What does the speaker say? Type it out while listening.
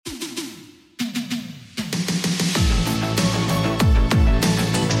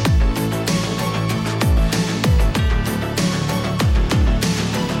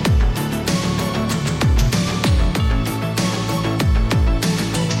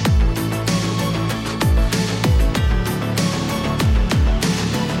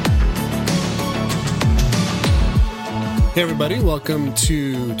Hey everybody, welcome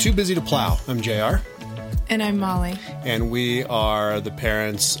to Too Busy to Plow. I'm JR. And I'm Molly. And we are the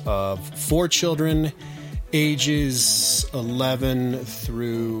parents of 4 children, ages 11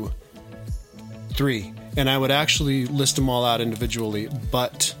 through 3. And I would actually list them all out individually,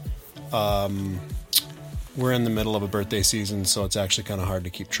 but we're in the middle of a birthday season, so it's actually kind of hard to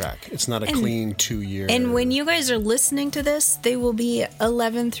keep track. It's not a clean 2-year. And when you guys are listening to this, they will be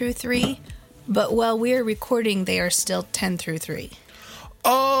 11 through 3. But while we're recording, they are still 10 through 3.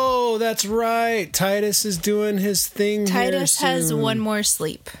 Oh, that's right. Titus is doing his thing. Titus has one more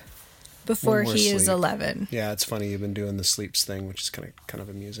sleep before he is 11. Yeah, it's funny. You've been doing the sleeps thing, which is kind of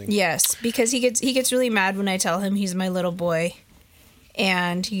amusing. Yes, because he gets really mad when I tell him he's my little boy,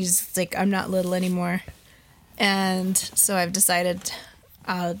 and he's like, I'm not little anymore. And so I've decided,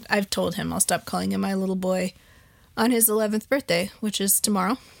 I've told him I'll stop calling him my little boy on his 11th birthday, which is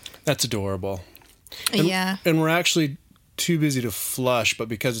tomorrow. That's adorable. Yeah. And we're actually too busy to flush, but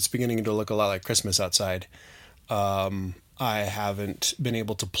because it's beginning to look a lot like Christmas outside, I haven't been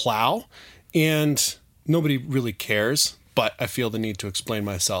able to plow, and nobody really cares, but I feel the need to explain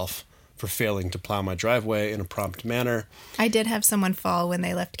myself for failing to plow my driveway in a prompt manner. I did have someone fall when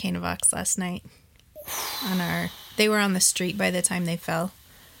they left Canavox last night. They were on the street by the time they fell,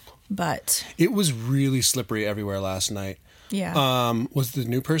 but it was really slippery everywhere last night. Yeah. Was it the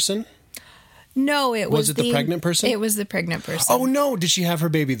new person? No, Was it the pregnant person? It was the pregnant person. Oh no! Did she have her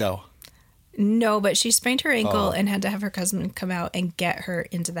baby though? No, but she sprained her ankle and had to have her cousin come out and get her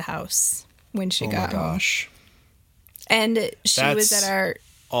into the house when she got home. Oh my gosh! And she was at our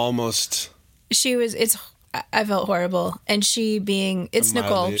almost. She was. I felt horrible, and she being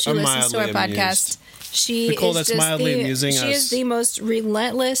Nicole. She listens to our podcast. Nicole, that's mildly amusing. She is the most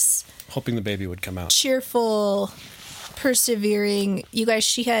relentless. Hoping the baby would come out. Cheerful, persevering. You guys,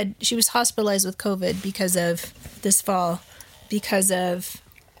 she was hospitalized with COVID because of this fall, because of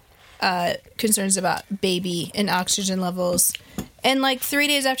concerns about baby and oxygen levels. And like 3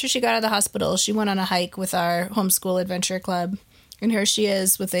 days after she got out of the hospital, she went on a hike with our homeschool adventure club, and here she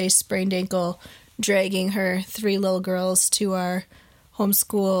is with a sprained ankle, dragging her 3 little girls to our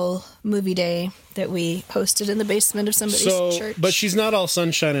homeschool movie day that we hosted in the basement of somebody's church. But she's not all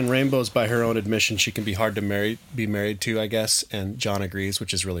sunshine and rainbows by her own admission. She can be hard to be married to, I guess, and John agrees,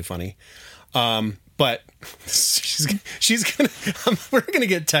 which is really funny. But she's gonna we're gonna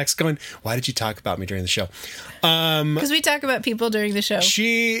get texts going, why did you talk about me during the show? Because we talk about people during the show.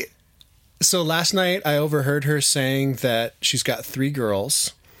 So last night I overheard her saying that she's got 3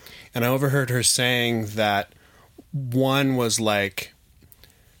 girls, and I overheard her saying that one was like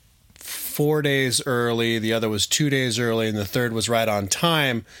 4 days early, the other was 2 days early, and the third was right on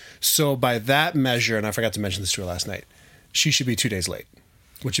time. So by that measure, and I forgot to mention this to her last night, she should be 2 days late,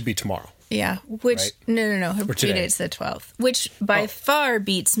 which would be tomorrow. Yeah, which, right? No. Her due date's the 12th, which by far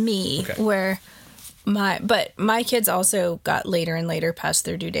beats me, okay. But my kids also got later and later past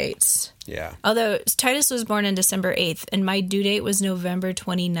their due dates. Yeah. Although Titus was born on December 8th, and my due date was November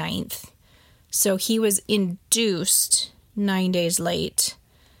 29th. So he was induced 9 days late.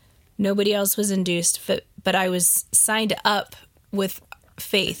 Nobody else was induced, but I was signed up with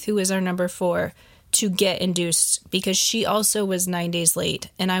Faith, who is our number 4, to get induced because she also was 9 days late,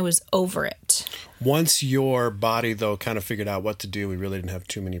 and I was over it. Once your body, though, kind of figured out what to do, we really didn't have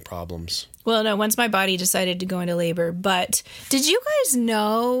too many problems. Well, no, once my body decided to go into labor. But did you guys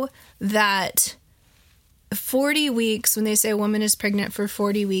know that 40 weeks, when they say a woman is pregnant for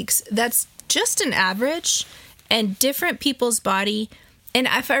 40 weeks, that's just an average, and different people's body. And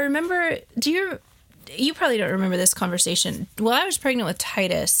if I remember, you probably don't remember this conversation. While I was pregnant with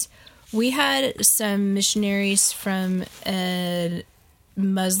Titus, we had some missionaries from a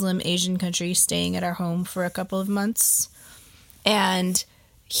Muslim Asian country staying at our home for a couple of months. And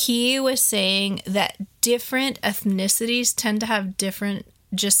he was saying that different ethnicities tend to have different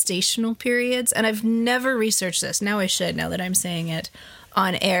gestational periods. And I've never researched this. Now I should, now that I'm saying it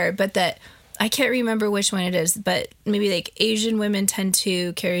on air. But that I can't remember which one it is, but maybe like Asian women tend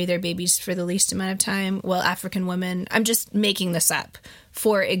to carry their babies for the least amount of time, while African women, I'm just making this up,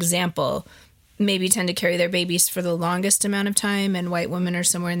 for example, maybe tend to carry their babies for the longest amount of time, and white women are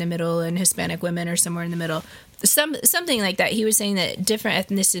somewhere in the middle, and Hispanic women are somewhere in the middle. Something like that. He was saying that different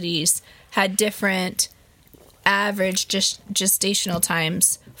ethnicities had different average gestational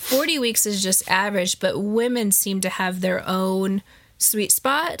times. 40 weeks is just average, but women seem to have their own sweet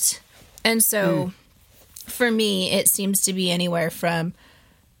spot. And so, for me, it seems to be anywhere from,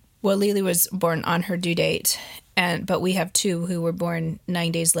 well, Lily was born on her due date, but we have 2 who were born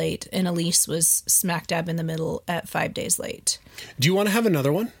 9 days late, and Elise was smack dab in the middle at 5 days late. Do you want to have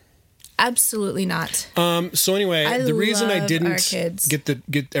another one? Absolutely not. So anyway, the reason I love our didn't kids.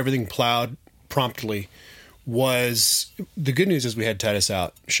 get everything plowed promptly was the good news is we had Titus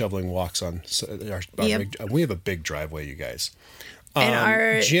out shoveling walks on our Yep. we have a big driveway, you guys. And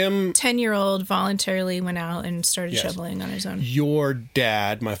our Jim, 10-year-old voluntarily went out and started Yes. shoveling on his own. your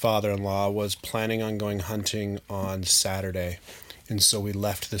dad, my father-in-law, was planning on going hunting on Saturday, and so we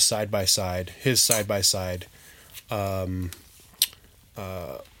left his side by side.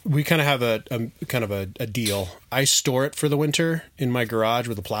 We kind of have a deal. I store it for the winter in my garage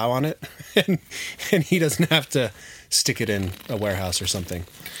with a plow on it, and he doesn't have to stick it in a warehouse or something.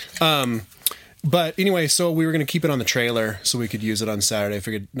 But anyway, so we were going to keep it on the trailer so we could use it on Saturday. I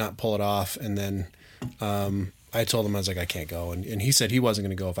figured not pull it off, and then I told him, I was like, I can't go, and he said he wasn't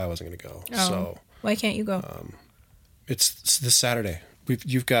going to go if I wasn't going to go. Oh, So why can't you go? it's this Saturday.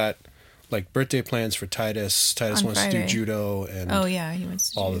 You've got like birthday plans for Titus. Titus On wants to Friday. do judo and Oh yeah, he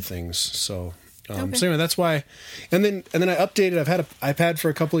wants to all do- the things. So, Okay. so anyway, that's why. And then I updated. I've had an iPad for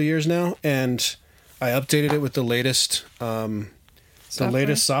a couple of years now, and I updated it with the latest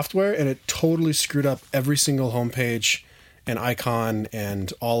software, and it totally screwed up every single homepage and icon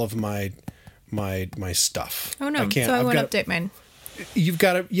and all of my stuff. Oh no! I can't. So I I've won't got- update mine. You've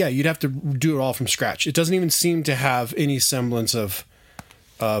got to, yeah, you'd have to do it all from scratch. It doesn't even seem to have any semblance of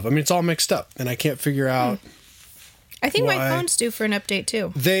I mean, it's all mixed up, and I can't figure out. I think my Why? phone's due for an update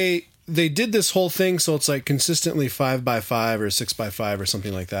too. They did this whole thing, so it's like consistently 5x5 or 6x5 or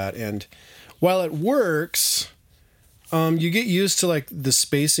something like that. And while it works, you get used to like the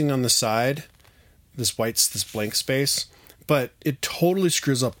spacing on the side, this blank space, but it totally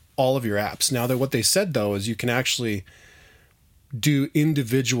screws up all of your apps. Now that what they said though is you can actually do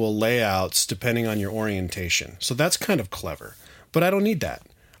individual layouts depending on your orientation. So that's kind of clever. But I don't need that.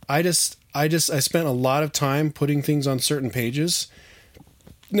 I spent a lot of time putting things on certain pages.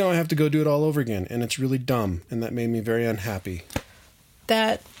 Now I have to go do it all over again, and it's really dumb, and that made me very unhappy.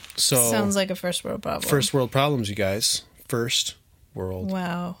 That So sounds like a first world problem. first world problems, you guys. First world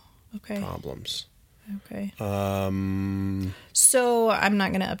Wow. Okay. problems. Okay. So I'm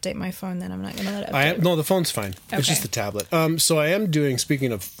not going to update my phone. Then I'm not going to let it update. No, the phone's fine. It's Okay. just the tablet. So I am doing.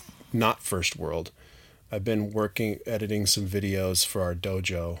 Speaking of not first world, I've been editing some videos for our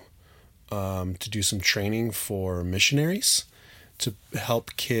dojo to do some training for missionaries to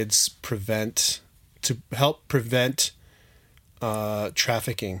help kids prevent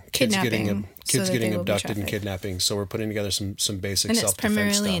trafficking, Kidnapping, so kids that getting they will be abducted and trafficked. kidnapping. So we're putting together some basic And it's self-defense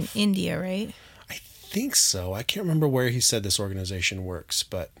primarily stuff. in India, right? I think so. I can't remember where he said this organization works,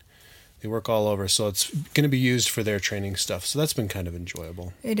 but they work all over. So it's going to be used for their training stuff. So that's been kind of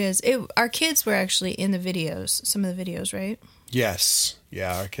enjoyable. It is. Our kids were actually in the videos, some of the videos, right? Yes.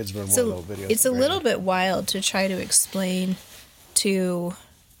 Yeah, our kids were in one So of the videos. it's a little bit wild to try to explain to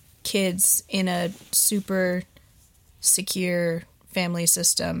kids in a super secure family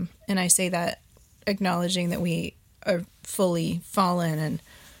system. And I say that acknowledging that we are fully fallen and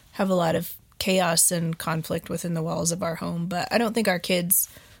have a lot of chaos and conflict within the walls of our home. But I don't think our kids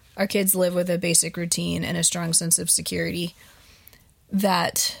live with a basic routine and a strong sense of security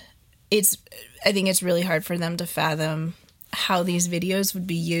that I think it's really hard for them to fathom how these videos would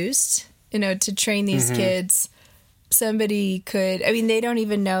be used, to train these kids. Somebody could, they don't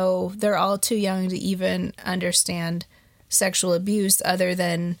even know, they're all too young to even understand sexual abuse other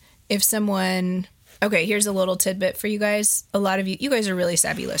than if someone, okay, here's a little tidbit for you guys. A lot of you guys are really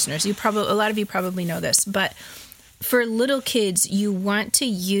savvy listeners. A lot of you probably know this, but for little kids, you want to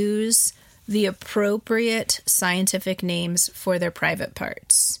use the appropriate scientific names for their private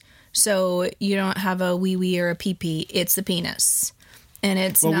parts. So you don't have a wee-wee or a pee-pee. It's the penis. And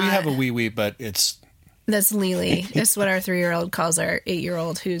it's Well, not... we have a wee-wee, but it's... That's Lily. That's what our 3-year-old calls our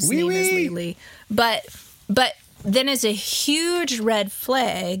 8-year-old, whose name is Wee-wee. Lily. But then it's a huge red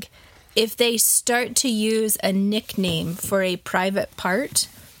flag if they start to use a nickname for a private part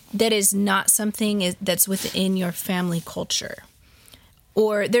that is not something that's within your family culture.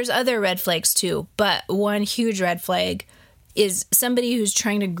 Or there's other red flags too, but one huge red flag is somebody who's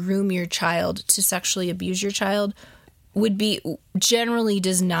trying to groom your child to sexually abuse your child generally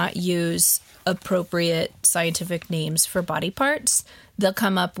does not use appropriate scientific names for body parts. They'll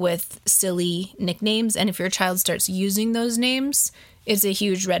come up with silly nicknames, and if your child starts using those names, it's a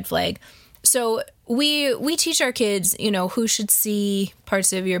huge red flag. So we teach our kids, who should see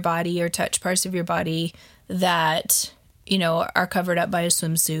parts of your body or touch parts of your body that, are covered up by a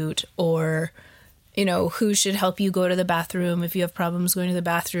swimsuit, or, who should help you go to the bathroom if you have problems going to the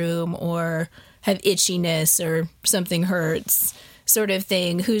bathroom or have itchiness or something hurts, sort of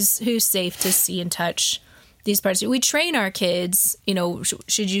thing. Who's safe to see and touch. these parts. We train our kids, you know,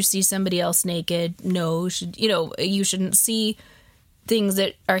 should you see somebody else naked? No. You shouldn't see things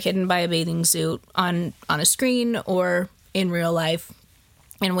that are hidden by a bathing suit on a screen or in real life.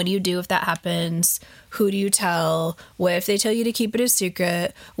 And what do you do if that happens? Who do you tell? What if they tell you to keep it a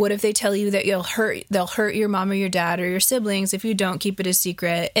secret? What if they tell you that they'll hurt your mom or your dad or your siblings if you don't keep it a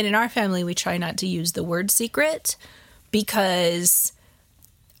secret? And in our family, we try not to use the word secret because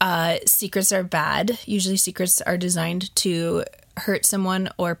secrets are bad. Usually secrets are designed to hurt someone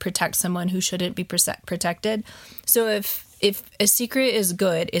or protect someone who shouldn't be protected. So if a secret is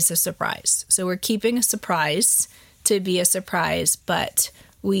good, it's a surprise. So we're keeping a surprise to be a surprise, but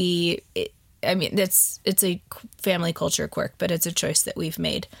it's a family culture quirk, but it's a choice that we've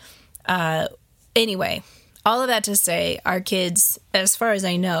made. Anyway, all of that to say, our kids, as far as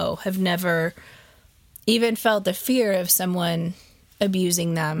I know, have never even felt the fear of someone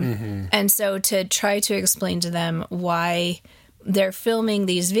abusing them. Mm-hmm. And so to try to explain to them why they're filming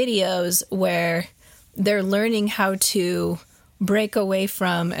these videos where they're learning how to break away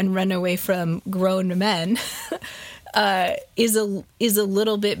from and run away from grown men is a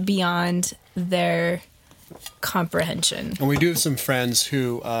little bit beyond their comprehension. And we do have some friends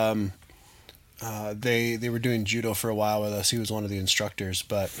who they were doing judo for a while with us. He was one of the instructors,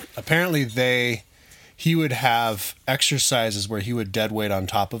 but apparently he would have exercises where he would dead weight on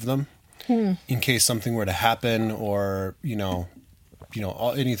top of them in case something were to happen or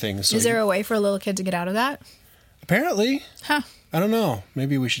anything. So is there a way for a little kid to get out of that? Apparently. Huh. I don't know.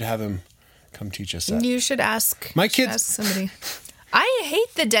 Maybe we should have him come teach us that. You should ask. My kid, ask somebody. I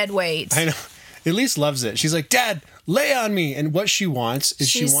hate the dead weight. I know. Elise loves it. She's like, Dad, lay on me. And what she wants is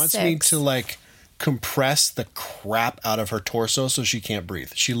she wants 6. Me to like compress the crap out of her torso so she can't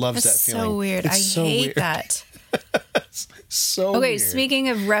breathe. She loves that feeling. So weird. I hate that. So okay, weird. Speaking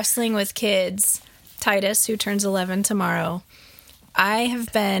of wrestling with kids, Titus, who turns 11 tomorrow, I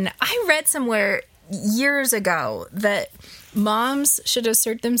read somewhere years ago that moms should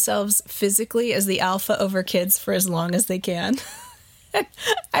assert themselves physically as the alpha over kids for as long as they can.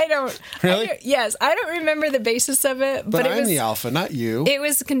 I don't. Really? I don't remember the basis of it, but I'm the alpha, not you. It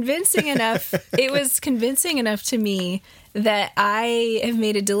was convincing enough. It was convincing enough to me that I have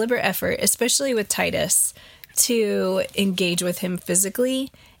made a deliberate effort, especially with Titus, to engage with him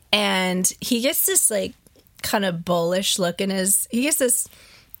physically. And he gets this like kind of bullish look in his. He gets this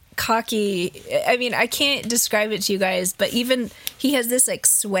cocky. I mean, I can't describe it to you guys, but even he has this like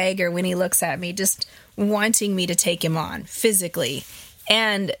swagger when he looks at me, just wanting me to take him on physically.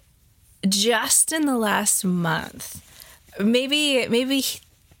 And just in the last month, maybe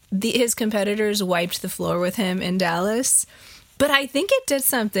his competitors wiped the floor with him in Dallas, but I think it did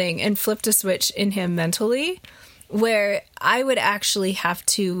something and flipped a switch in him mentally where I would actually have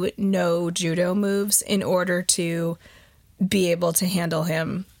to know judo moves in order to be able to handle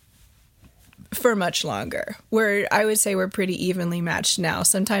him for much longer, where I would say we're pretty evenly matched now.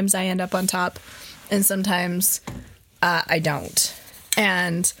 Sometimes I end up on top and sometimes I don't.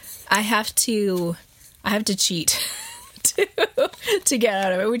 And I have to cheat to get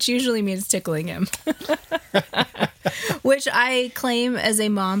out of it, which usually means tickling him, which I claim as a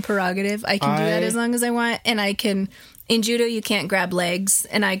mom prerogative. I can do that as long as I want. And I can, in judo, you can't grab legs,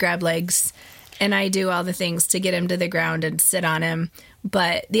 and I grab legs and I do all the things to get him to the ground and sit on him.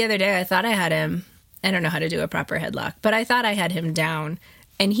 But the other day I thought I had him. I don't know how to do a proper headlock, but I thought I had him down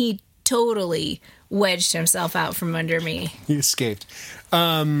and he totally wedged himself out from under me. He escaped. We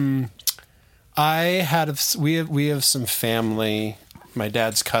have some family. My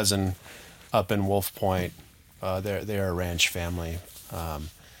dad's cousin up in Wolf Point. They're a ranch family.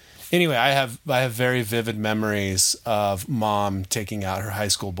 Anyway, I have very vivid memories of Mom taking out her high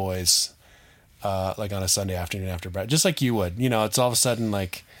school boys, like on a Sunday afternoon after breakfast, just like you would. You know, it's all of a sudden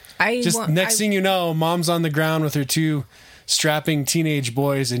like, next thing you know, Mom's on the ground with her 2 strapping teenage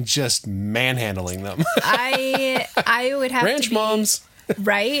boys and just manhandling them. I would have ranch to be, moms,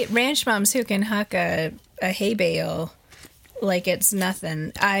 right? Ranch moms who can huck a hay bale like it's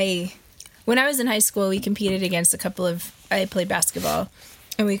nothing. When I was in high school, we competed against I played basketball,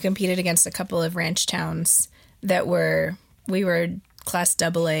 and we competed against a couple of ranch towns we were Class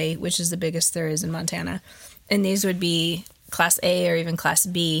AA, which is the biggest there is in Montana, and these would be Class A or even Class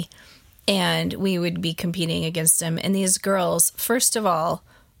B. And we would be competing against them. And these girls, first of all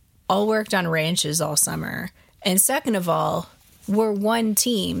worked on ranches all summer. And second of all, were one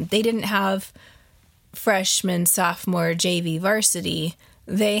team. They didn't have freshman, sophomore, JV, varsity.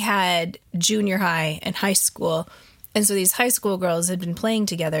 They had junior high and high school. And so these high school girls had been playing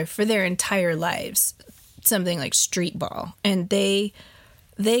together for their entire lives, something like street ball. And they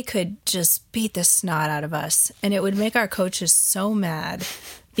they could just beat the snot out of us, and it would make our coaches so mad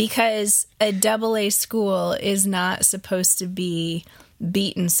because a double A school is not supposed to be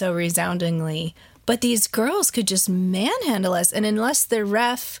beaten so resoundingly. But these girls could just manhandle us, and unless the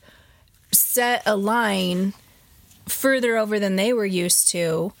ref set a line further over than they were used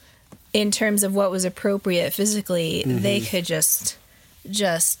to in terms of what was appropriate physically, they could just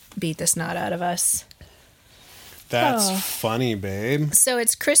beat the snot out of us. That's funny, babe. So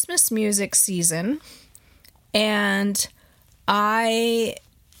it's Christmas music season, and I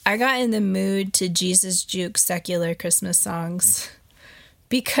got in the mood to Jesus Juke secular Christmas songs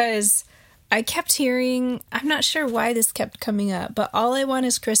because I kept hearing, I'm not sure why this kept coming up, but All I Want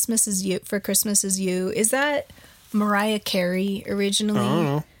is Christmas is You, for Christmas is You. Is that Mariah Carey originally? I don't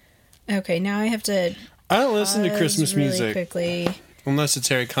know. Okay, now I have to. I don't listen to Christmas really music quickly. unless it's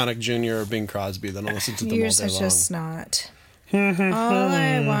Harry Connick Jr. or Bing Crosby. Then I'll listen to them You're all day such long. a snot. All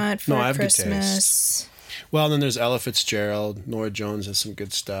I want for I have good Christmas. Well, then there's Ella Fitzgerald. Nora Jones has some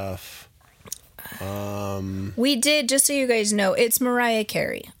good stuff. We did, just so you guys know, it's Mariah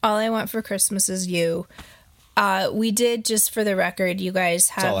Carey. All I Want for Christmas is You. We did, just for the record, you guys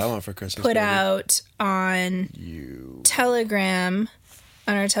That's all I have want for Christmas. put baby. out on Telegram,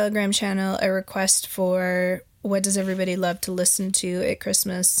 on our Telegram channel, a request for what does everybody love to listen to at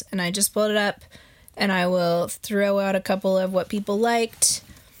Christmas. And I just pulled it up, and I will throw out a couple of what people liked.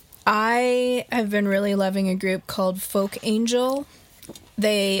 I have been really loving a group called Folk Angel.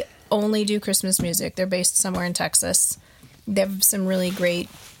 They only do Christmas music. They're based somewhere in Texas. They have some really great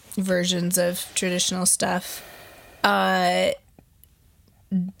versions of traditional stuff.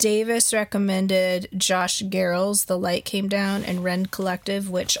 Davis recommended Josh Garrels, The Light Came Down, and Wren Collective,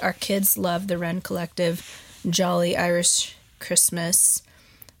 which our kids love the Wren Collective, Jolly Irish Christmas.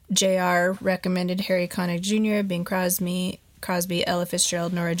 JR recommended Harry Connick Jr., Bing Crosby, Ella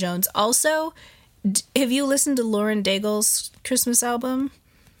Fitzgerald, Nora Jones. Also, have you listened to Lauren Daigle's Christmas album?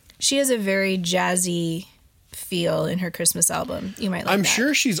 She has a very jazzy feel in her Christmas album. You might like I'm that.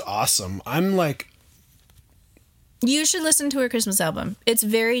 sure she's awesome. I'm like, You should listen to her Christmas album. It's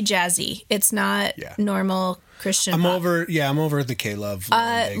very jazzy. It's not normal Christian I'm pop. over the K-Love.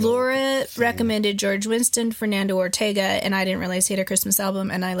 Laura recommended George Winston, Fernando Ortega, and I didn't realize he had a Christmas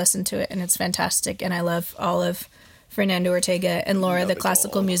album, and I listened to it, and it's fantastic, and I love all of Fernando Ortega. And Laura, the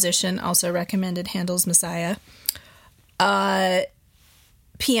classical musician, also recommended Handel's Messiah.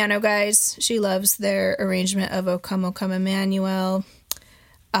 Piano Guys, she loves their arrangement of O Come, O Come Emmanuel.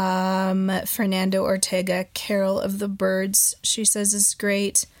 Fernando Ortega, Carol of the Birds, she says is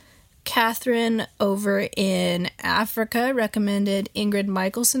great. Catherine over in Africa recommended Ingrid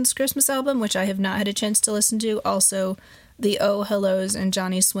Michaelson's Christmas album, which I have not had a chance to listen to. Also, the Oh Hellos and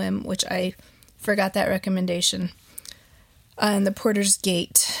Johnny Swim, which I forgot that recommendation. And the Porter's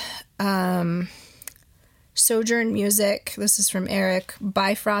Gate. Sojourn Music, this is from Eric.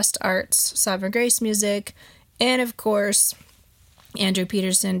 Bifrost Arts, Sovereign Grace Music. And of course, Andrew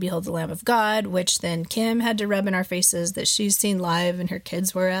Peterson, Behold the Lamb of God, which then Kim had to rub in our faces that she's seen live and her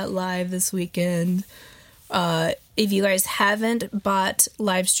kids were at live this weekend. If you guys haven't bought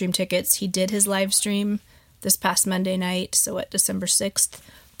live stream tickets, he did his live stream this past Monday night, so at December 6th,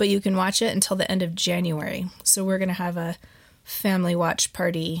 but you can watch it until the end of January. So we're going to have a family watch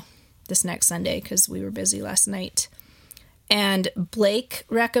party this next Sunday because we were busy last night. And Blake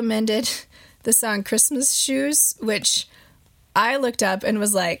recommended the song Christmas Shoes, which I looked up and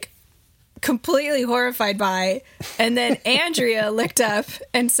was like completely horrified by. And then Andrea looked up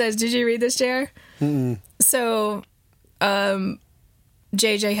and says, did you read this, JR? Mm-mm. So,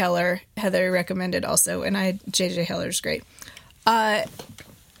 JJ Heather recommended also, and JJ Heller's great. The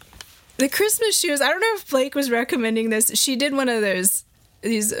Christmas Shoes, I don't know if Blake was recommending this. She did one of these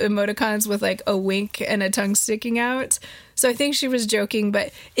emoticons with like a wink and a tongue sticking out. So I think she was joking,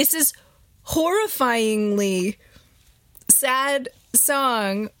 but it's this horrifyingly sad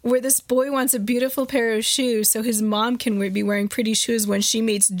song where this boy wants a beautiful pair of shoes so his mom can be wearing pretty shoes when she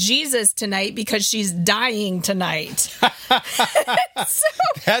meets Jesus tonight because she's dying tonight.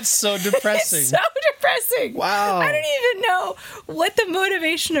 That's so depressing. It's so depressing. Wow. I don't even know what the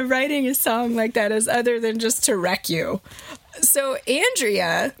motivation of writing a song like that is other than just to wreck you. So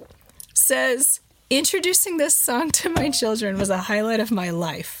Andrea says, introducing this song to my children was a highlight of my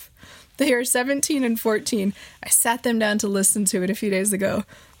life. They are 17 and 14. I sat them down to listen to it a few days ago.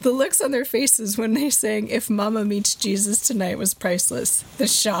 The looks on their faces when they sang If Mama Meets Jesus Tonight was priceless. The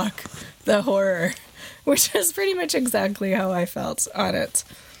shock, the horror, which is pretty much exactly how I felt on it.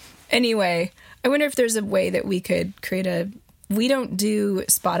 Anyway, I wonder if there's a way that we could create we don't do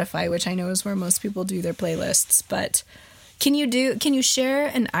Spotify, which I know is where most people do their playlists, but Can you share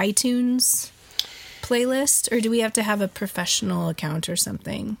an iTunes playlist, or do we have to have a professional account or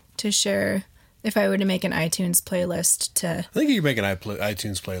something to share? If I were to make an iTunes playlist I think you can make an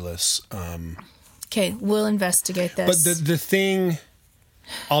iTunes playlist. Okay, we'll investigate this. But the thing,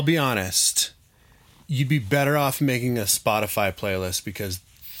 I'll be honest, you'd be better off making a Spotify playlist because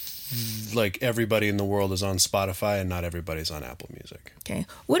like everybody in the world is on Spotify and not everybody's on Apple Music. Okay.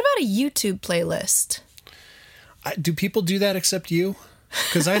 What about a YouTube playlist? Do people do that except you?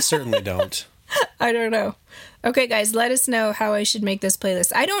 Because I certainly don't. I don't know. Okay, guys, let us know how I should make this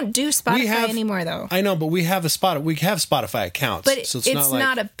playlist. I don't do Spotify anymore, though. I know, but we have Spotify accounts. But so it's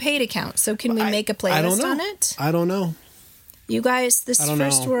not a paid account, so can we make a playlist on it? I don't know. You guys, this is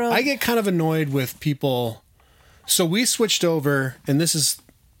first world. I get kind of annoyed with people. So we switched over, and this is...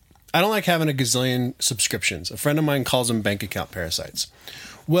 I don't like having a gazillion subscriptions. A friend of mine calls them bank account parasites.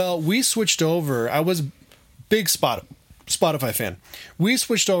 Well, we switched over. I was a big Spotify fan. We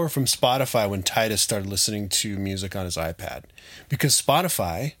switched over from Spotify when Titus started listening to music on his iPad. Because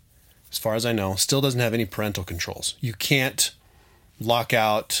Spotify, as far as I know, still doesn't have any parental controls. You can't lock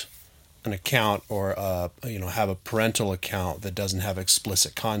out an account or have a parental account that doesn't have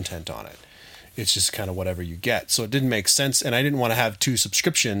explicit content on it. It's just kind of whatever you get. So it didn't make sense, and I didn't want to have two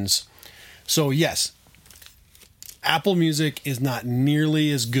subscriptions. So yes, Apple Music is not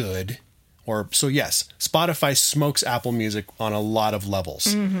nearly as good. So yes, Spotify smokes Apple Music on a lot of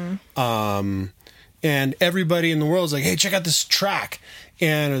levels. Mm-hmm. And everybody in the world is like, hey, check out this track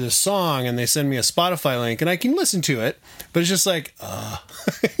or this song, and they send me a Spotify link, and I can listen to it, but it's just like,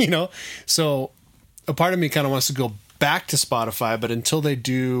 So a part of me kind of wants to go back to Spotify, but until they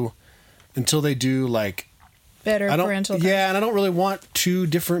do like better parental content. Yeah, and I don't really want two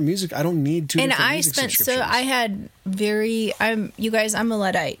different music. I don't need two different music subscriptions. So I had I'm a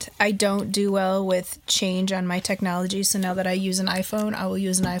Luddite. I don't do well with change on my technology, so now that I use an iPhone, I will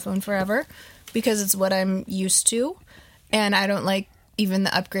use an iPhone forever because it's what I'm used to, and I don't like even the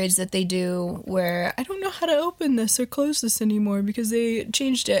upgrades that they do where I don't know how to open this or close this anymore because they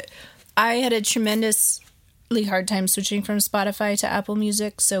changed it. I had a tremendously hard time switching from Spotify to Apple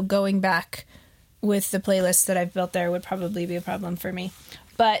Music, so going back with the playlist that I've built there would probably be a problem for me.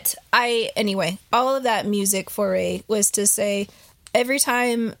 But anyway, all of that music foray was to say, every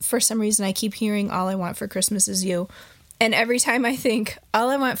time, for some reason, I keep hearing All I Want for Christmas Is You. And every time I think, all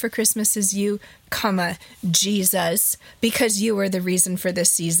I want for Christmas is you, Jesus, because you were the reason for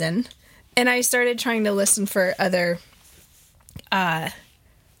this season. And I started trying to listen for other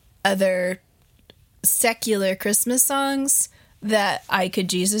secular Christmas songs that I could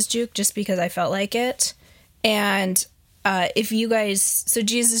Jesus juke just because I felt like it. And if you guys... So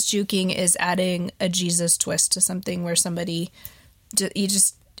Jesus juking is adding a Jesus twist to something where somebody... You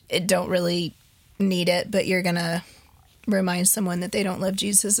just don't really need it, but you're going to remind someone that they don't love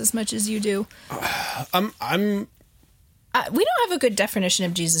Jesus as much as you do. We don't have a good definition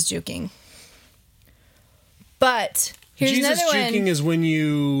of Jesus juking. But here's Jesus another one. juking is when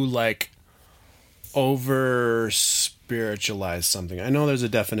you, like, over-spiritualize something. I know there's a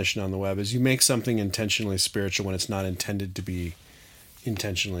definition on the web, is you make something intentionally spiritual when it's not intended to be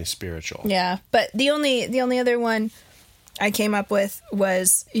intentionally spiritual. Yeah, but the only other one I came up with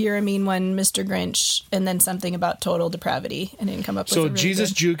was You're a Mean One, Mr. Grinch, and then something about total depravity. I didn't come up with So a really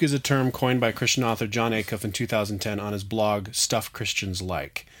Jesus good... juke is a term coined by Christian author John Acuff in 2010 on his blog Stuff Christians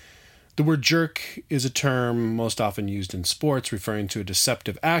Like. The word jerk is a term most often used in sports, referring to a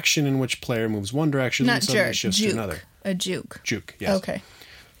deceptive action in which player moves one direction and suddenly shifts to another. A juke. Juke, yes. Okay.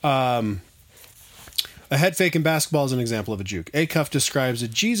 A head fake in basketball is an example of a juke. Acuff describes a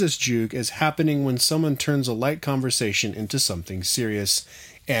Jesus juke as happening when someone turns a light conversation into something serious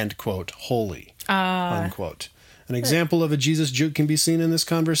and, quote, holy, unquote. An example of a Jesus juke can be seen in this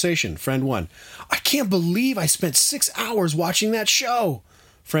conversation. Friend 1, I can't believe I spent 6 hours watching that show.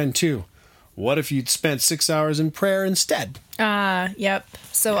 Friend 2, what if you'd spent 6 hours in prayer instead? Yep.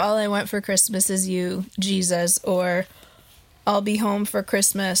 So all I want for Christmas is you, Jesus, or I'll be home for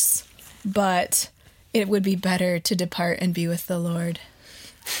Christmas, but it would be better to depart and be with the Lord.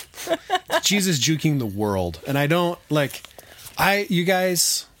 Jesus juking the world. And I don't, you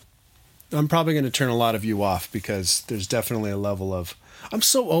guys, I'm probably going to turn a lot of you off because there's definitely a level of, I'm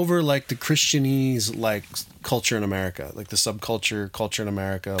so over, the Christianese, culture in America, the subculture culture in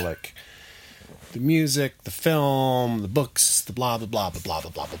America, the music, the film, the books, the blah, blah, blah, blah, blah,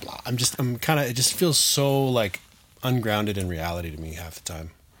 blah, blah, blah, blah. it just feels so, ungrounded in reality to me half the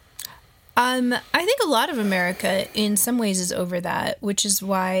time. I think a lot of America, in some ways, is over that, which is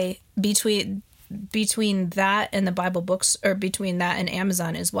why between that and the Bible books, or between that and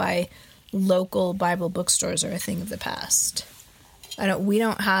Amazon, is why local Bible bookstores are a thing of the past. We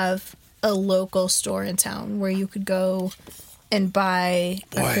don't have a local store in town where you could go and buy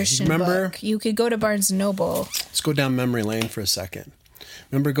a Christian book. You could go to Barnes & Noble. Let's go down memory lane for a second.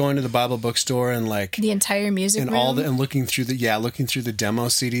 Remember going to the Bible bookstore and like the entire music room? And looking through the demo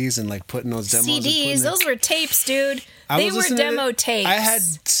CDs and like putting those demos. CDs, those were tapes, dude. They were demo tapes. I had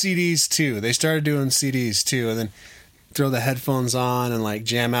CDs too. They started doing CDs too, and then throw the headphones on and like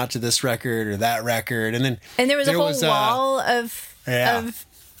jam out to this record or that record, and there was a whole wall of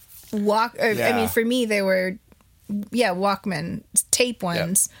walk. I mean, for me, they were Walkman tape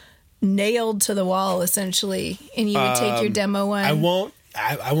ones. Yep. Nailed to the wall essentially, and you would take your demo one. I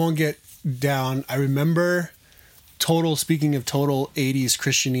won't get down. I remember speaking of total 80s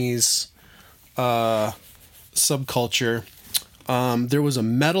Christianese subculture, there was a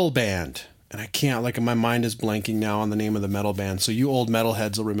metal band, and I can't, like, my mind is blanking now on the name of the metal band, so you old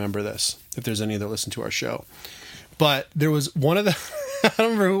metalheads will remember this if there's any that listen to our show. But there was one of the I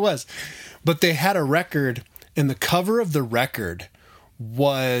don't remember who it was, but they had a record, and the cover of the record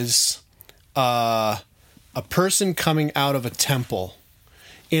was a person coming out of a temple,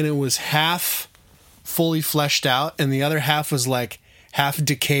 and it was half fully fleshed out and the other half was like half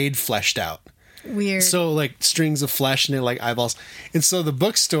decayed, fleshed out. Weird. So like strings of flesh and it like eyeballs. And so the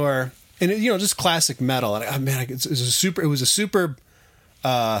bookstore, and just classic metal, and it was a super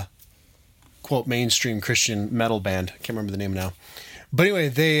quote mainstream Christian metal band. I can't remember the name now. But anyway,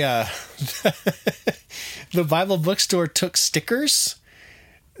 they the Bible bookstore took stickers.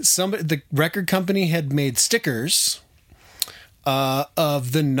 The record company had made stickers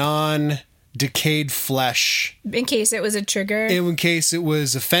of the non-decayed flesh, in case it was a trigger, in case it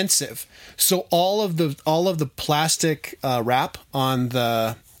was offensive. So all of the plastic wrap on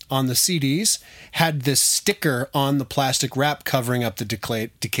the CDs had this sticker on the plastic wrap covering up the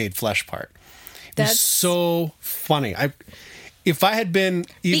decayed flesh part. That's so funny. If I had been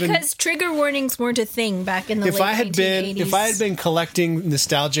because trigger warnings weren't a thing back in the late 1980s. If I had been collecting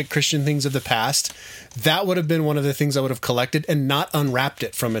nostalgic Christian things of the past, that would have been one of the things I would have collected and not unwrapped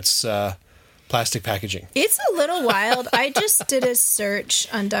it from its plastic packaging. It's a little wild. I just did a search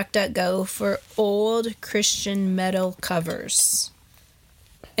on DuckDuckGo for old Christian metal covers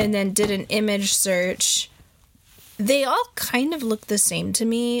and then did an image search. They all kind of look the same to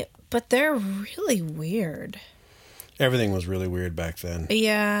me, but they're really weird. Everything was really weird back then.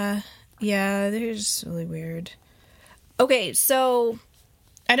 Yeah, they're just really weird. Okay, so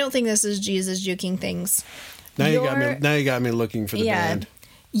I don't think this is Jesus juking things. Now you got me looking for the band.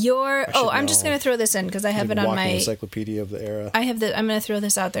 I'm just going to throw this in because I have it on my encyclopedia of the era. I'm going to throw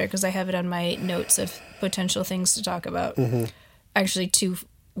this out there because I have it on my notes of potential things to talk about. Mm-hmm. Actually,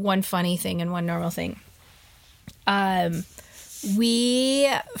 one funny thing and one normal thing. We,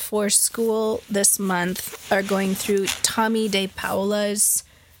 for school this month, are going through Tommy De Paola's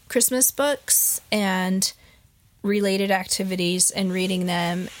Christmas books and related activities and reading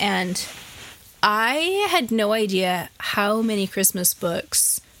them. And I had no idea how many Christmas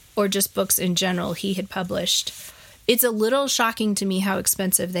books, or just books in general, he had published. It's a little shocking to me how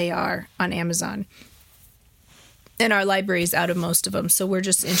expensive they are on Amazon. And our library's out of most of them, so we're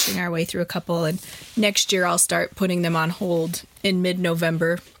just inching our way through a couple. And next year I'll start putting them on hold in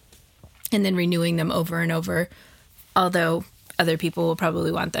mid-November and then renewing them over and over, although other people will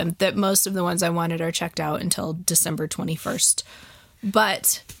probably want them. That most of the ones I wanted are checked out until December 21st.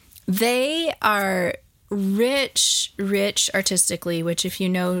 But they are rich artistically, which if you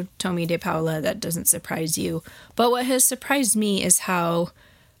know Tommy De Paola, that doesn't surprise you. But what has surprised me is how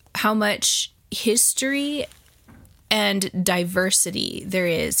much history and diversity there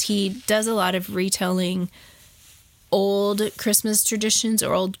is. He does a lot of retelling old Christmas traditions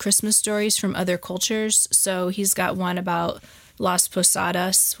or old Christmas stories from other cultures. So he's got one about Las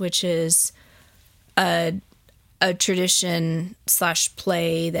Posadas, which is a tradition /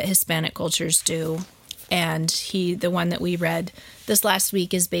 play that Hispanic cultures do. And the one that we read this last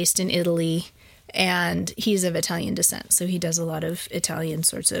week is based in Italy, and he's of Italian descent. So he does a lot of Italian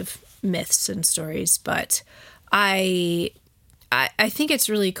sorts of myths and stories. But I think it's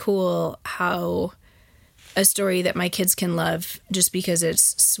really cool how a story that my kids can love just because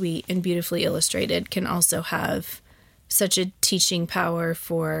it's sweet and beautifully illustrated can also have such a teaching power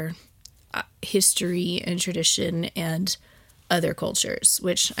for history and tradition and other cultures,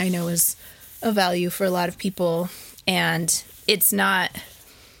 which I know is a value for a lot of people. And it's not,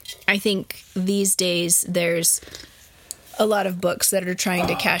 I think these days there's a lot of books that are trying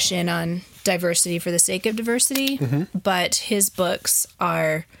to cash in on diversity for the sake of diversity, but his books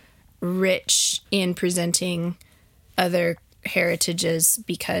are rich in presenting other heritages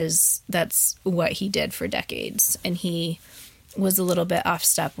because that's what he did for decades. And he was a little bit off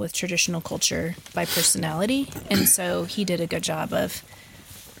step with traditional culture by personality. And so he did a good job of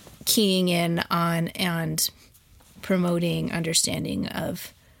keying in on and promoting understanding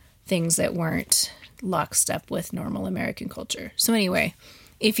of things that weren't lockstep with normal American culture. So anyway,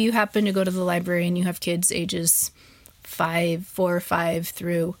 if you happen to go to the library and you have kids ages 4 or 5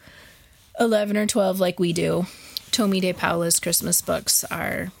 through 11 or 12 like we do, Tomi de Paula's Christmas books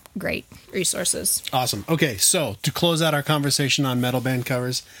are great resources. Awesome. Okay, so to close out our conversation on metal band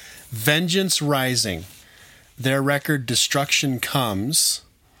covers, Vengeance Rising, their record Destruction Comes,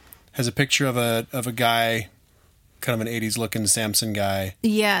 has a picture of a guy, kind of an 80s looking Samson guy.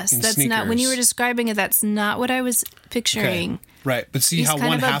 Yes, that's sneakers. not, when you were describing it, that's not what I was picturing. Okay. Right, but see He's how kind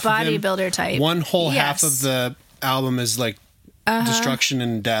one of a half of him, bodybuilder type. one whole half Yes. of the album is like destruction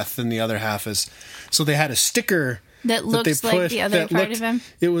and death, and the other half is. So they had a sticker That looks like the other part of him?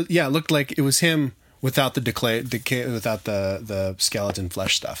 It looked like it was him without the without the skeleton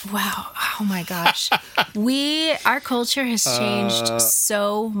flesh stuff. Wow. Oh my gosh. Our culture has changed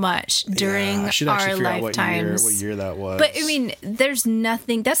so much during I should our actually figure out lifetimes. what year that was. But I mean, there's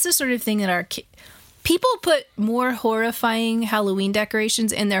nothing, that's the sort of thing that people put more horrifying Halloween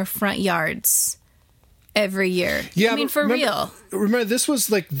decorations in their front yards every year. Yeah, I mean, but for remember, real. Remember, this was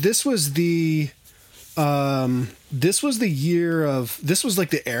like the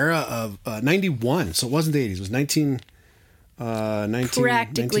era of 91, so it wasn't the 80s. It was 19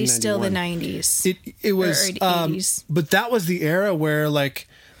 Practically still the 1991. 90s. It was, Or 80s. but that was the era where, like,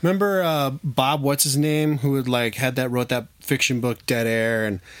 remember Bob, what's his name, who wrote that fiction book Dead Air,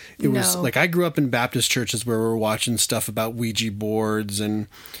 and it was No. like, I grew up in Baptist churches where we were watching stuff about Ouija boards and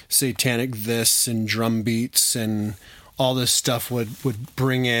satanic this and drum beats and all this stuff would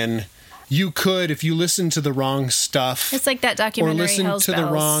bring in. You could, if you listened to the wrong stuff, It's like that or documentary, listen Hell's to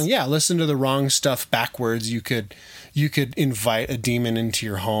Bells. listen to the wrong stuff backwards. You could invite a demon into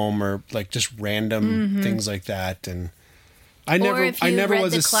your home, or like just random things like that. And I Or if you read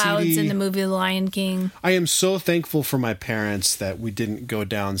was The a Clouds CD. in the movie The Lion King. I am so thankful for my parents that we didn't go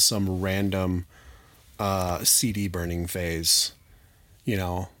down some random CD burning phase. You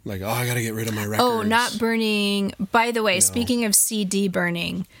know, like, oh, I got to get rid of my records. Oh, not burning. By the way, speaking of CD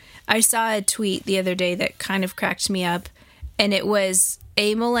burning, I saw a tweet the other day that kind of cracked me up, and it was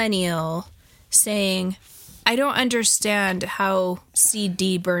a millennial saying, I don't understand how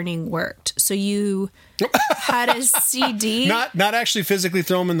CD burning worked. So you had a CD? Not actually physically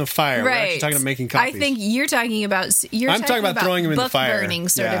throw them in the fire. We're actually talking about making copies. I think you're talking about I'm talking about throwing them in the book fire. burning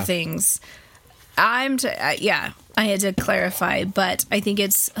sort Yeah. of things. I had to clarify, but I think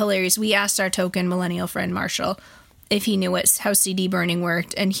it's hilarious. We asked our token millennial friend Marshall if he knew how CD burning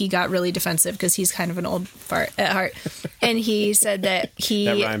worked, and he got really defensive because he's kind of an old fart at heart. And he said that he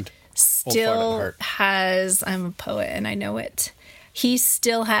That rhymed. still heart. has, I'm a poet and I know it, he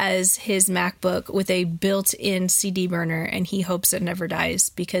still has his MacBook with a built-in CD burner, and he hopes it never dies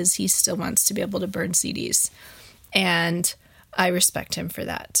because he still wants to be able to burn CDs. And I respect him for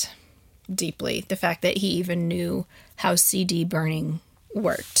that deeply. The fact that he even knew how CD burning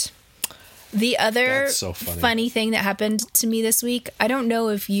worked. The other That's so funny. funny thing that happened to me this week, I don't know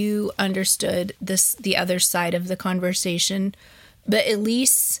if you understood the other side of the conversation, but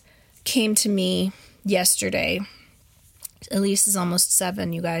Elise came to me yesterday. Elise is almost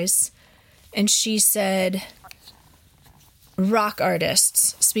 7, you guys. And she said, rock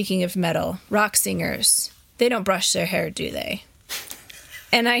artists, speaking of metal, rock singers, they don't brush their hair, do they?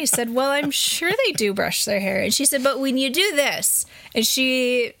 And I said, well, I'm sure they do brush their hair. And she said, but when you do this, and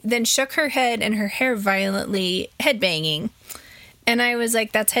she then shook her head and her hair violently headbanging. And I was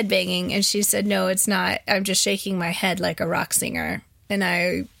like, that's headbanging. And she said, no, it's not. I'm just shaking my head like a rock singer. And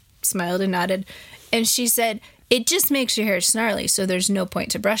I smiled and nodded. And she said, it just makes your hair snarly, so there's no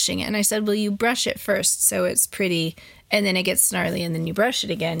point to brushing it. And I said, well, you brush it first so it's pretty, and then it gets snarly, and then you brush it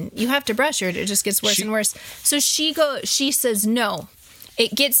again. You have to brush it. It just gets worse and worse. So she says, no.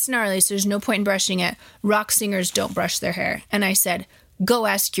 It gets snarly, so there's no point in brushing it. Rock singers don't brush their hair. And I said, go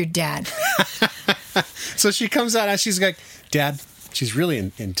ask your dad. So she comes out and she's like, Dad, she's really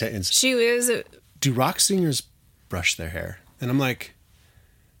intense. She was, Do rock singers brush their hair? And I'm like,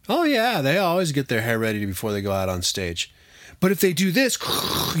 oh yeah, they always get their hair ready before they go out on stage. But if they do this,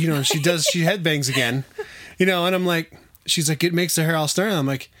 she headbangs again, and I'm like, she's like, it makes the hair all snarly. I'm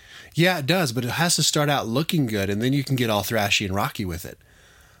like, yeah, it does, but it has to start out looking good, and then you can get all thrashy and rocky with it.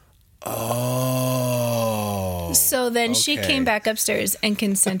 Oh. so then she okay. came back upstairs and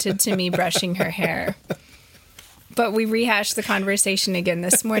consented to me brushing her hair. But we rehashed the conversation again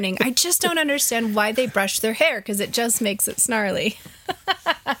this morning. I just don't understand why they brush their hair because it just makes it snarly.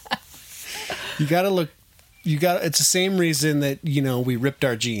 You got to look. It's the same reason that we ripped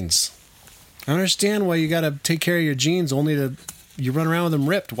our jeans. I understand why you got to take care of your jeans. Only to you run around with them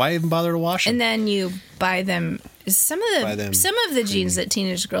ripped. Why even bother to wash them? And then you buy them. Some of the jeans that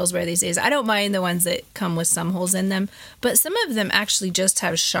teenage girls wear these days, I don't mind the ones that come with some holes in them, but some of them actually just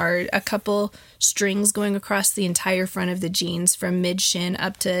have a couple strings going across the entire front of the jeans from mid shin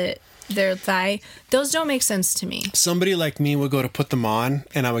up to their thigh. Those don't make sense to me. Somebody like me would go to put them on,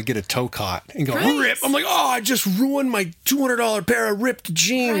 and I would get a toe caught and go rip. I'm like, oh, I just ruined my $200 pair of ripped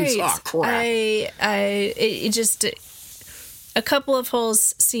jeans. Right. Oh crap! It just a couple of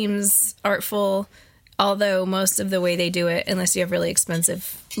holes seems artful. Although most of the way they do it, unless you have really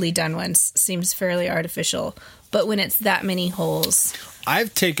expensively done ones, seems fairly artificial. But when it's that many holes,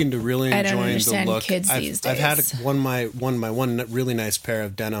 I've taken to really enjoying the look. Kids these days. I've had my one really nice pair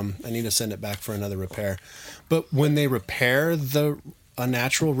of denim. I need to send it back for another repair. But when they repair a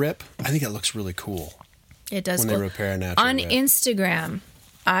natural rip, I think it looks really cool. It does. When they repair a natural on rip. Instagram,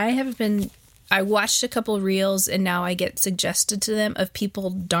 I watched a couple reels, and now I get suggested to them of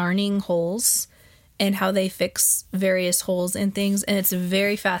people darning holes and how they fix various holes in things, and it's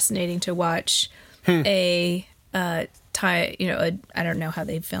very fascinating to watch. I don't know how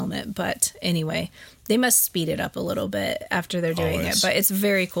they film it, but anyway, they must speed it up a little bit after they're doing it. But it's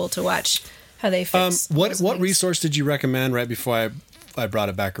very cool to watch how they fix. What resource did you recommend right before I brought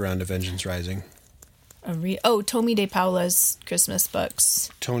it back around to Vengeance Rising? Tomie dePaola's Christmas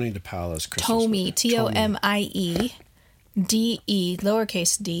books. Tomie dePaola's Christmas. Tomie, Tomie. D-E,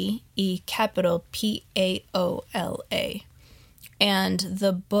 lowercase d, E, capital Paola. And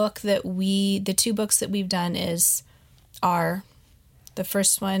the two books that we've done are, the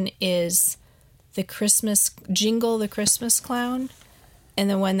first one is Jingle the Christmas Clown. And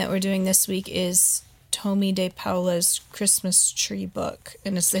the one that we're doing this week is Tomie dePaola's Christmas Tree book.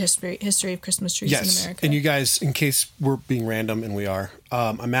 And it's the history of Christmas trees in America. And you guys, in case we're being random, and we are,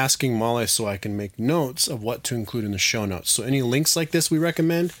 I'm asking Molly so I can make notes of what to include in the show notes. So any links like this we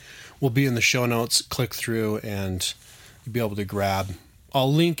recommend will be in the show notes. Click through and you'll be able to grab.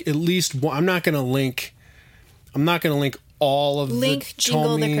 I'll link at least one. I'm not going to link all of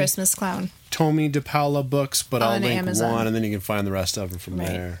Jingle the Christmas Clown. Tomie dePaola books, but I'll link Amazon. one, and then you can find the rest of them from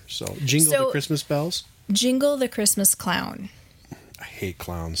there. So, Jingle the Christmas Bells? Jingle the Christmas Clown. I hate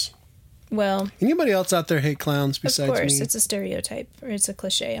clowns. Well, anybody else out there hate clowns besides me? Of course, it's a stereotype, or it's a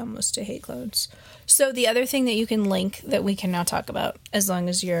cliche almost to hate clowns. So the other thing that you can link that we can now talk about, as long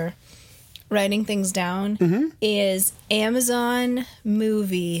as you're writing things down, is Amazon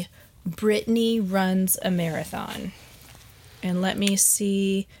movie Brittany Runs a Marathon. And let me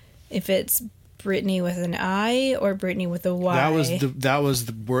see if it's Brittany with an I or Brittany with a Y. That was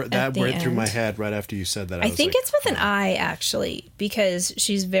the word that went through my head right after you said that. I think it's with an I, actually, because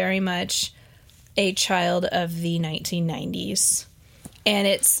she's very much a child of the 1990s.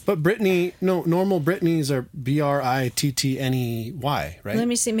 And But Brittany, normal Brittany's are Brittney, right? Let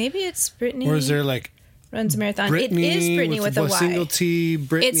me see. Maybe it's Brittany. Or is there like Runs a Marathon? Brittany it is Brittany with a Y. Single T,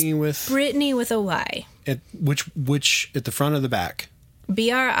 Brittany it's Brittany with a Y. Which at the front or the back?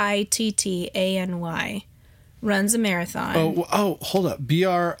 Brittany runs a marathon. Oh, hold up.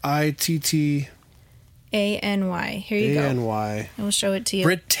 Brittany. Here you go. ANY. I will show it to you.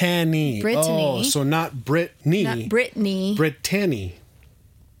 Brittany. Oh, so not Brittany. Not Brittany. Brittany.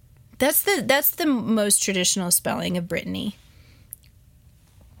 That's the most traditional spelling of Brittany.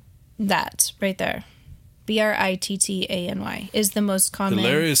 That right there. Brittany is the most common.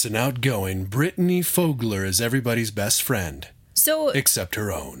 Hilarious and outgoing, Brittany Fogler is everybody's best friend. So, except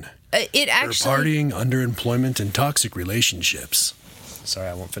her own. It actually. Her partying, underemployment, and toxic relationships. Sorry,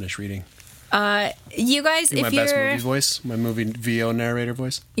 I won't finish reading. You guys, if my best movie voice, my movie VO narrator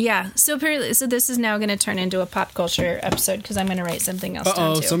voice. Yeah. So apparently, this is now going to turn into a pop culture episode because I'm going to write something else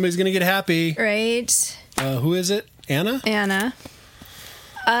down too. Somebody's going to get happy. Right. Who is it? Anna.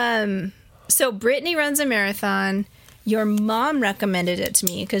 So Brittany runs a marathon. Your mom recommended it to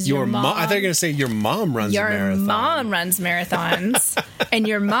me because your mom. I thought you were going to say your mom runs a marathon. Your mom runs marathons, and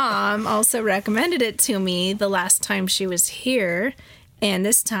your mom also recommended it to me the last time she was here. And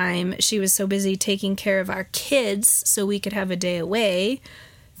this time she was so busy taking care of our kids so we could have a day away.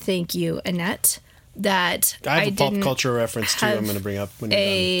 Thank you, Annette. That I have a pop culture reference too. I'm going to bring up when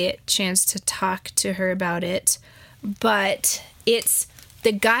you're done. Chance to talk to her about it, but it's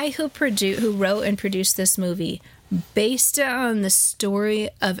the guy who wrote and produced this movie based it on the story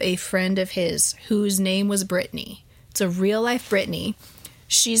of a friend of his whose name was Brittany. It's a real life Brittany.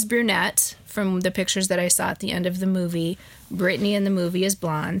 she's brunette from the pictures that I saw at the end of the movie. Brittany in the movie is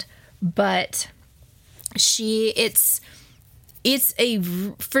blonde, but it's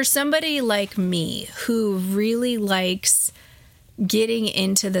for somebody like me who really likes getting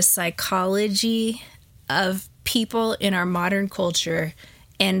into the psychology of people in our modern culture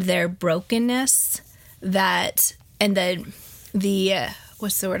and their brokenness, and the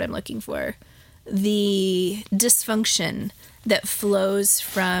what's the word I'm looking for? The dysfunction that flows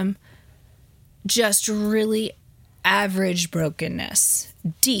from just really average brokenness,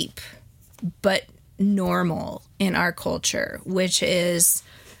 deep but normal in our culture, which is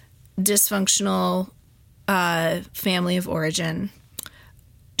dysfunctional family of origin.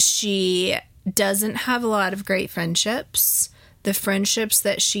 She doesn't have a lot of great friendships. The friendships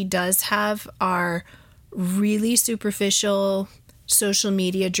that she does have are really superficial, social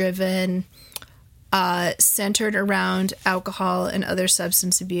media driven, centered around alcohol and other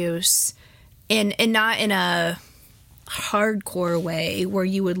substance abuse, and not in a hardcore way where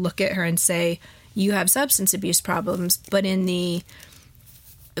you would look at her and say, you have substance abuse problems, but in the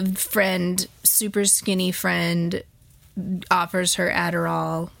super skinny friend offers her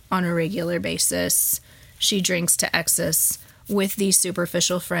Adderall on a regular basis. She drinks to excess with these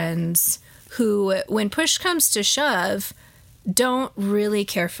superficial friends who, when push comes to shove, don't really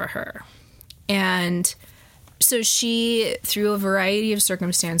care for her. And so she, through a variety of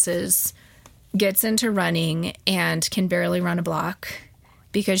circumstances, gets into running and can barely run a block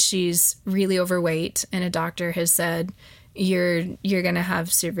because she's really overweight, and a doctor has said, you're going to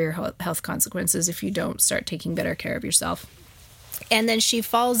have severe health consequences if you don't start taking better care of yourself. And then she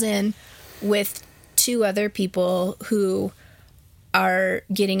falls in with two other people who are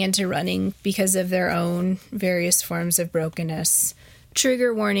getting into running because of their own various forms of brokenness.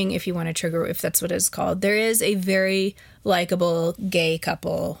 Trigger warning if you want to trigger, if that's what it's called. There is a very likable gay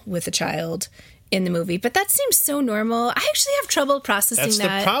couple with a child in the movie, but that seems so normal. I actually have trouble processing that.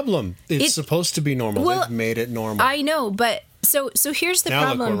 That's the problem. It's supposed to be normal. Well, they've made it normal. I know, but so here's the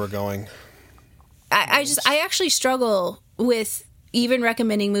problem. Now look where we're going. I actually struggle with even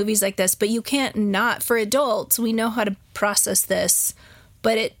recommending movies like this, but you can't not. For adults, we know how to process this,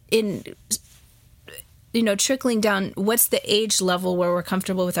 but trickling down, what's the age level where we're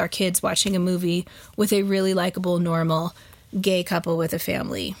comfortable with our kids watching a movie with a really likable, normal gay couple with a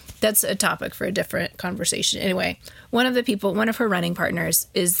family? That's a topic for a different conversation. Anyway, one of her running partners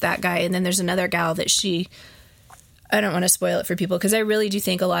is that guy, and then there's another gal that I don't want to spoil it for people because I really do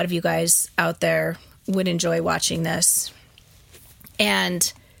think a lot of you guys out there would enjoy watching this.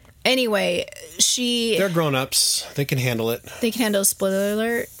 And anyway, they're grown-ups. They can handle it. They can handle spoiler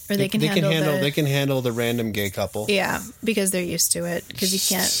alert, or they can handle the random gay couple. Yeah, because they're used to it, because you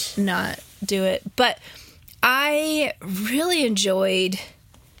can't not do it. But I really enjoyed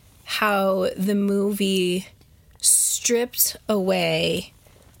how the movie stripped away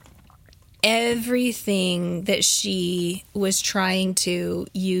everything that she was trying to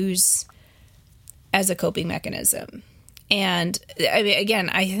use as a coping mechanism. And I mean, again,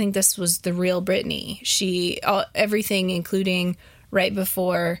 I think this was the real Brittany. Everything, including right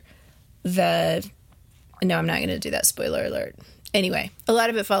before no, I'm not going to do that. Spoiler alert. Anyway, a lot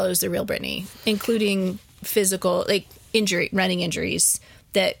of it follows the real Brittany, including physical, running injuries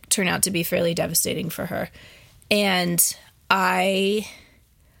that turn out to be fairly devastating for her. And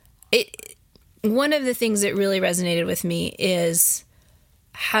one of the things that really resonated with me is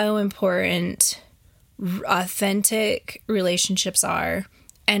how important authentic relationships are,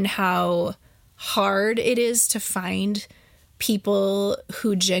 and how hard it is to find people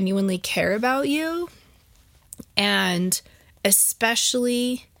who genuinely care about you, and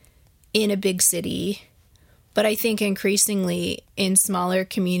especially in a big city, but I think increasingly in smaller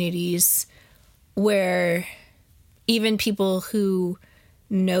communities where even people who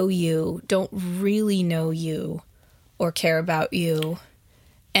know you don't really know you or care about you.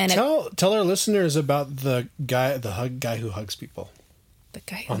 And tell our listeners about the guy who hugs people. The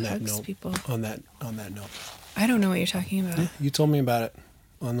guy who hugs people. On that note. I don't know what you're talking about. Yeah, you told me about it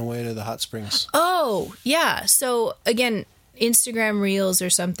on the way to the hot springs. Oh, yeah. So again, Instagram Reels or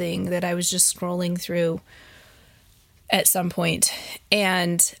something that I was just scrolling through at some point,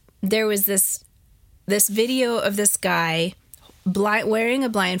 and there was this video of this guy wearing a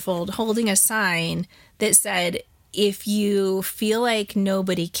blindfold, holding a sign that said, "If you feel like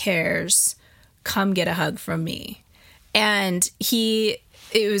nobody cares, come get a hug from me." And he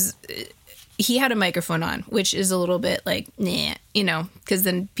had a microphone on, which is a little bit like, nah, because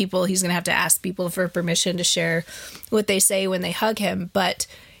then he's going to have to ask people for permission to share what they say when they hug him. But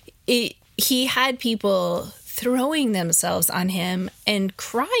he had people throwing themselves on him and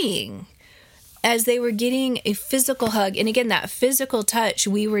crying as they were getting a physical hug. And again, that physical touch,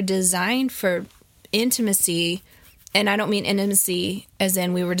 we were designed for intimacy. And I don't mean intimacy as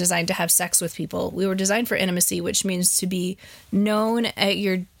in we were designed to have sex with people. We were designed for intimacy, which means to be known at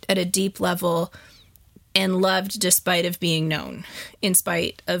a deep level and loved despite of being known, in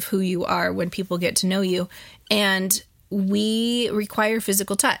spite of who you are when people get to know you. And we require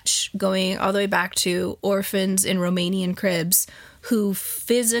physical touch, going all the way back to orphans in Romanian cribs who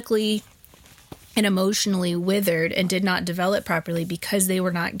physically and emotionally withered and did not develop properly because they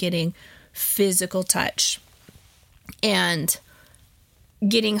were not getting physical touch. And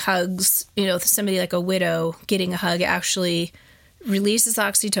getting hugs, somebody like a widow getting a hug actually releases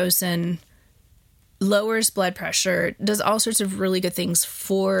oxytocin, lowers blood pressure, does all sorts of really good things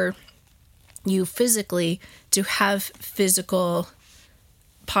for you physically to have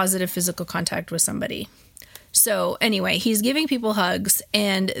positive physical contact with somebody. So anyway, he's giving people hugs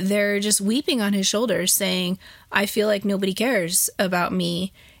and they're just weeping on his shoulders saying, I feel like nobody cares about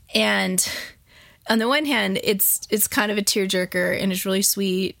me. And on the one hand, it's kind of a tearjerker and it's really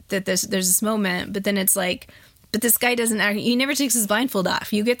sweet that there's this moment, but then it's like, but this guy he never takes his blindfold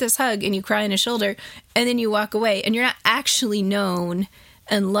off. You get this hug and you cry on his shoulder and then you walk away and you're not actually known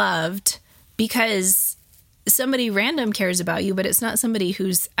and loved because somebody random cares about you, but it's not somebody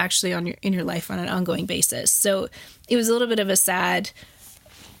who's actually in your life on an ongoing basis. So it was a little bit of a sad,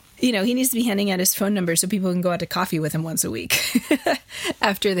 he needs to be handing out his phone number so people can go out to coffee with him once a week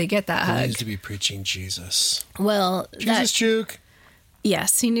after they get that hug. He needs to be preaching Jesus. Well, Jesus juke.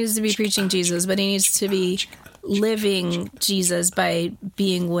 Yes, he needs to be preaching Jesus, but he needs to be living Jesus by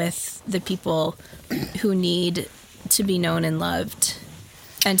being with the people who need to be known and loved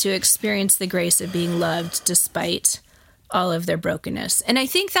and to experience the grace of being loved despite all of their brokenness. And I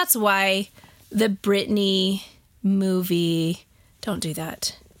think that's why the Britney movie... Don't do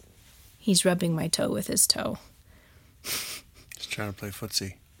that. He's rubbing my toe with his toe. He's trying to play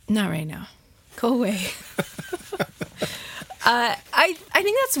footsie. Not right now. Go away. I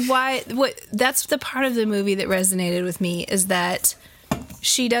think that's the part of the movie that resonated with me is that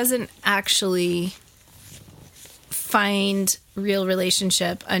she doesn't actually find real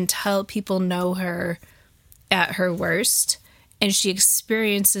relationship until people know her at her worst, and she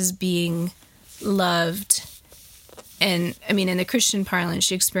experiences being loved. And I mean, in the Christian parlance,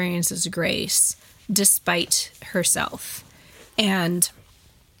 she experiences grace despite herself. And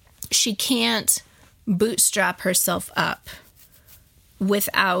she can't bootstrap herself up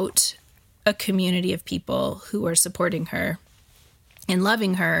without a community of people who are supporting her and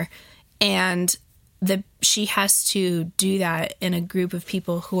loving her. And she has to do that in a group of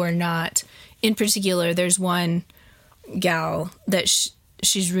people who are not. In particular, there's one gal that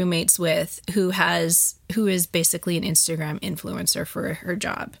she's roommates with who is basically an Instagram influencer for her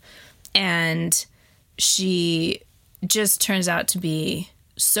job. And she just turns out to be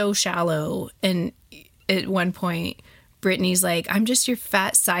so shallow. And at one point, Brittany's like, I'm just your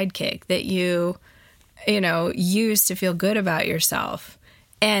fat sidekick that you use to feel good about yourself.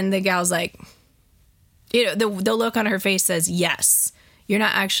 And the gal's like, the look on her face says, yes, you're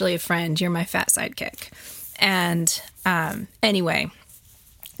not actually a friend. You're my fat sidekick. And anyway,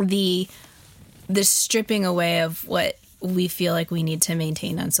 the stripping away of what we feel like we need to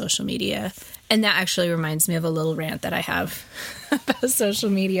maintain on social media. And that actually reminds me of a little rant that I have about social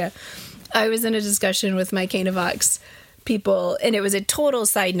media. I was in a discussion with my Canavox people, and it was a total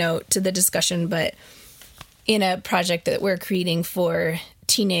side note to the discussion, but in a project that we're creating for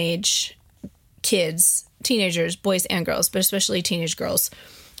teenagers, boys and girls, but especially teenage girls,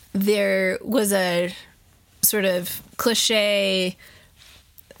 there was a sort of cliche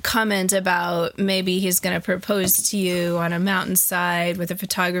comment about maybe he's going to propose to you on a mountainside with a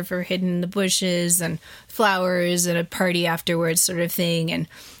photographer hidden in the bushes and flowers and a party afterwards sort of thing. And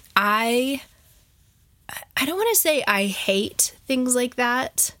I don't want to say I hate things like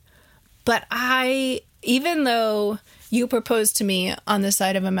that, but even though you propose to me on the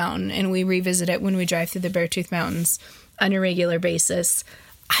side of a mountain and we revisit it when we drive through the Beartooth Mountains on a regular basis,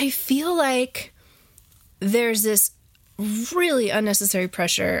 I feel like there's this really unnecessary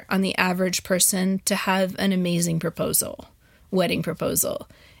pressure on the average person to have an amazing wedding proposal.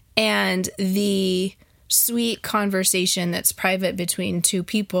 And the sweet conversation that's private between two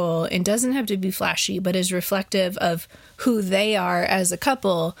people and doesn't have to be flashy, but is reflective of who they are as a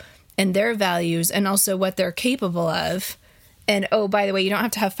couple and their values and also what they're capable of. And, oh, by the way, you don't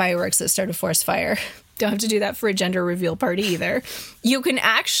have to have fireworks that start a forest fire. Don't have to do that for a gender reveal party either. You can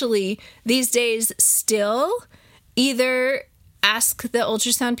actually, these days, still either ask the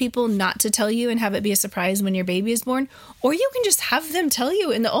ultrasound people not to tell you and have it be a surprise when your baby is born, or you can just have them tell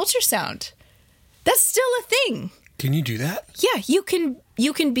you in the ultrasound. That's still a thing. Can you do that? Yeah, you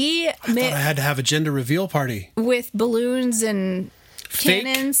can be I thought I had to have a gender reveal party with balloons and Fake?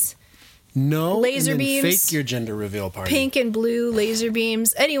 cannons. No, Laser and then beams. fake your gender reveal party. Pink and blue laser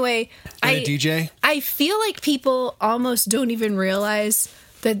beams. Anyway, And a DJ. I feel like people almost don't even realize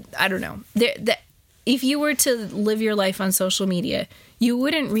that, I don't know, that if you were to live your life on social media, you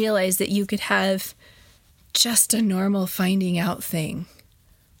wouldn't realize that you could have just a normal finding out thing,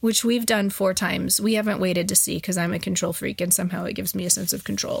 which we've done 4 times. We haven't waited to see because I'm a control freak and somehow it gives me a sense of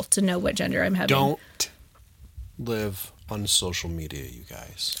control to know what gender I'm having. Don't live on social media, you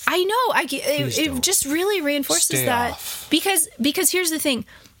guys. I know. Please It don't. just really reinforces Stay that off. because here's the thing: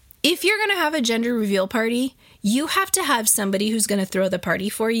 if you're going to have a gender reveal party, you have to have somebody who's going to throw the party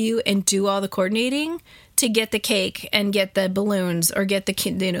for you and do all the coordinating to get the cake and get the balloons or get the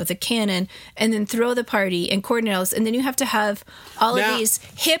the cannon and then throw the party and coordinate all this. And then you have to have all Now- of these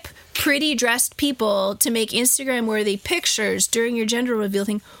hip, pretty dressed people to make Instagram worthy pictures during your gender reveal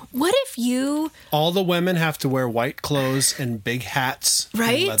thing. What if you All the women have to wear white clothes and big hats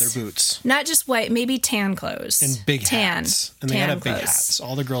Right? and leather boots. not just white, maybe tan clothes And big tan, hats. And they tan gotta have big clothes. hats.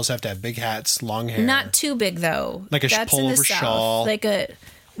 All the girls have to have big hats, long hair. Not too big though. Like a That's in the pullover South. shawl. Like a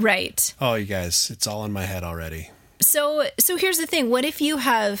right. Oh, you guys, it's all in my head already. So here's the thing. What if you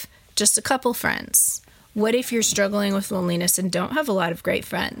have just a couple friends? What if you're struggling with loneliness and don't have a lot of great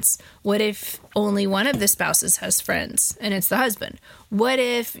friends? What if only one of the spouses has friends and it's the husband? What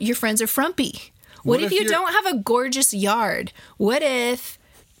if your friends are frumpy? What if you don't have a gorgeous yard? What if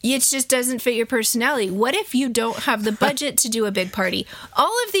it just doesn't fit your personality? What if you don't have the budget to do a big party?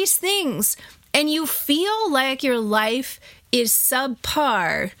 All of these things, and you feel like your life is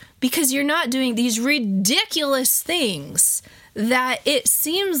subpar because you're not doing these ridiculous things that it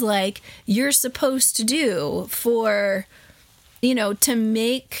seems like you're supposed to do for, to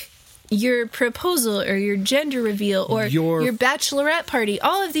make your proposal or your gender reveal or your bachelorette party.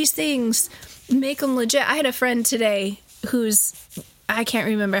 All of these things make them legit. I had a friend today I can't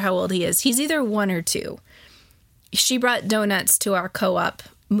remember how old he is. He's either 1 or 2. She brought donuts to our co-op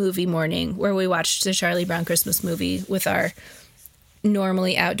movie morning where we watched the Charlie Brown Christmas movie with our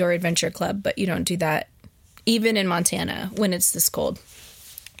normally outdoor adventure club, but you don't do that even in Montana when it's this cold.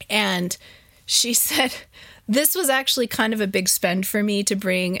 And she said, this was actually kind of a big spend for me to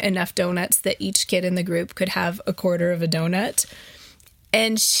bring enough donuts that each kid in the group could have a quarter of a donut.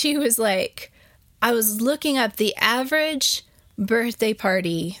 And she was like, I was looking up the average birthday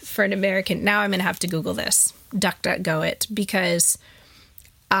party for an American. Now I'm going to have to Google this, DuckDuckGo it, because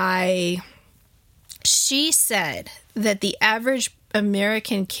she said that the average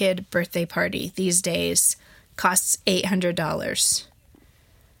American kid birthday party these days costs $800.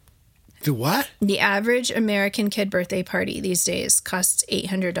 The what? The average American kid birthday party these days costs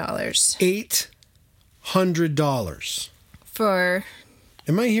 $800. $800. For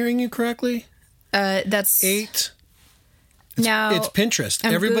Am I hearing you correctly? that's It's Pinterest.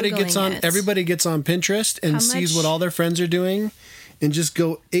 I'm Everybody gets Googling on it. everybody gets on Pinterest and sees what all their friends are doing and just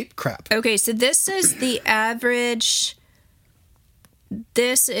go ape crap. Okay, so this is the average.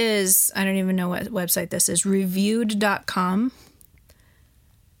 This is, I don't even know what website this is, reviewed.com.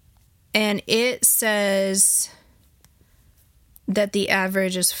 And it says that the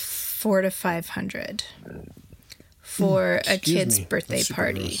average is $400 to $500 for a Excuse kid's me. birthday That's super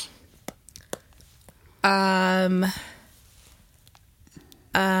party. gross.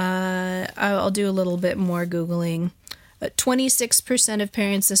 I'll do a little bit more Googling. 26% of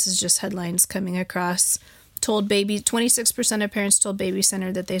parents, this is just headlines coming across, 26% of parents told Baby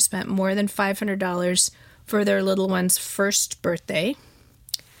Center that they spent more than $500 for their little one's first birthday.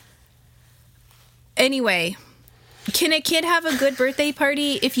 Anyway, can a kid have a good birthday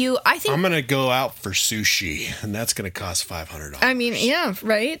party I'm going to go out for sushi and that's going to cost $500. I mean, yeah,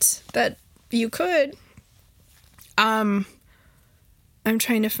 right? That you could. I'm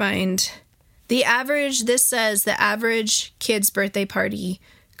trying to find this says the average kid's birthday party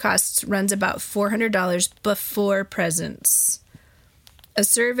runs about $400 before presents. A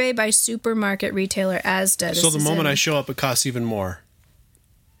survey by supermarket retailer Asda. So the moment I show up, it costs even more.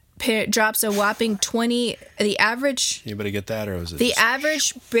 Drops a whopping 20. The average. Anybody get that, or was it The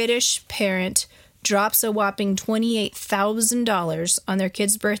average British parent drops a whopping $28,000 on their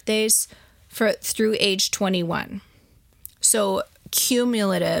kids' birthdays through age 21. So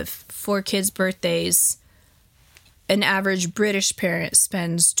cumulative for kids' birthdays, an average British parent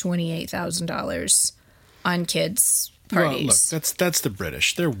spends $28,000 on kids' parties. Well, look, that's the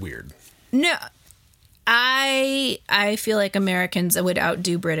British. They're weird. No, I feel like Americans would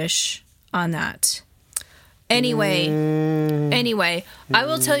outdo British on that. Anyway, I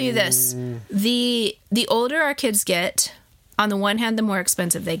will tell you this. The older our kids get, on the one hand, the more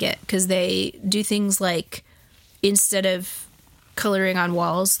expensive they get, because they do things like, instead of coloring on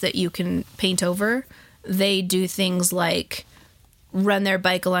walls that you can paint over, they do things like run their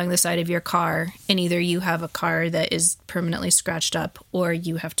bike along the side of your car, and either you have a car that is permanently scratched up or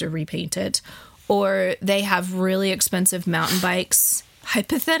you have to repaint it, or they have really expensive mountain bikes,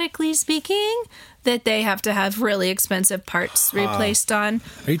 hypothetically speaking, that they have to have really expensive parts replaced on.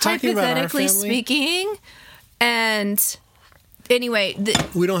 Are you talking about our hypothetically family? speaking? And anyway,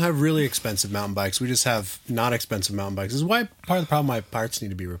 We don't have really expensive mountain bikes. We just have not expensive mountain bikes. This is why part of the problem my parts need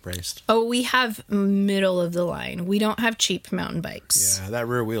to be replaced. we have middle of the line. We don't have cheap mountain bikes. Yeah, that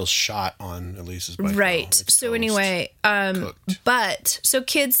rear wheel's shot on Elise's bike. Right. now. It's So toast. anyway, so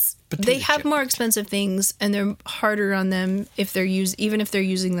kids, Potato they have chip. more expensive things, and they're harder on them even if they're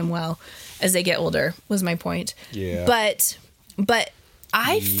using them well as they get older, was my point. Yeah. But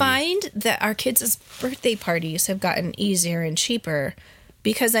I find that our kids' birthday parties have gotten easier and cheaper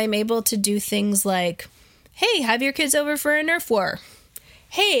because I'm able to do things like, hey, have your kids over for a Nerf war.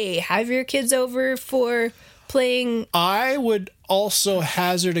 Hey, have your kids over for playing. I would also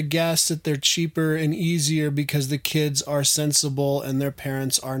hazard a guess that they're cheaper and easier because the kids are sensible and their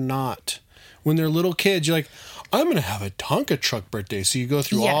parents are not. When they're little kids, you're like, I'm going to have a Tonka truck birthday. So you go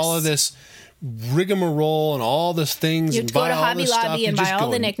through Yes. all of this rigmarole and all this things You have and to go buy to all Hobby this stuff. Lobby You and just buy all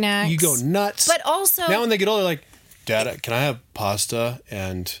go- the knickknacks. You go nuts. But also, now when they get older, like, Dad, can I have pasta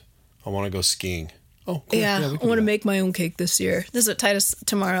and I want to go skiing? Oh, cool. yeah, we I can want do to that. make my own cake this year. This is what Titus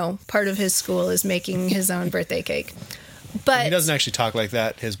tomorrow. Part of his school is making his own birthday cake. But He doesn't actually talk like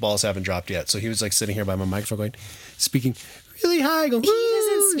that. His balls haven't dropped yet. So he was like sitting here by my microphone going, speaking really high, going, He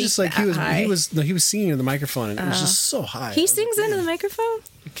doesn't "Woo," speak just like that high. he was singing in the microphone and it was just so high. he sings into the microphone.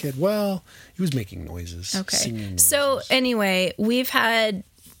 The kid. Well, he was making noises. Okay. Singing noises. So anyway, we've had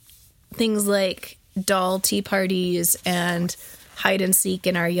things like doll tea parties and hide and seek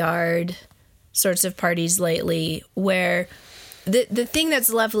in our yard sorts of parties lately, where the thing that's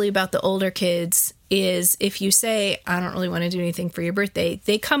lovely about the older kids is if you say, I don't really want to do anything for your birthday,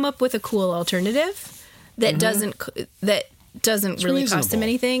 they come up with a cool alternative that doesn't really cost them reasonable.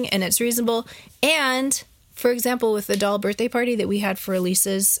 anything, and it's reasonable. And for example, with the doll birthday party that we had for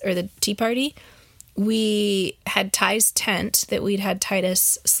Elisa's, or the tea party, we had Ty's tent that we'd had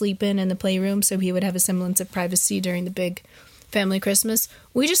Titus sleep in the playroom so he would have a semblance of privacy during the big family Christmas.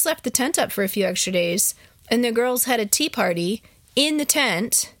 We just left the tent up for a few extra days, and the girls had a tea party in the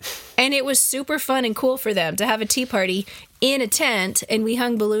tent, and it was super fun and cool for them to have a tea party in a tent, and we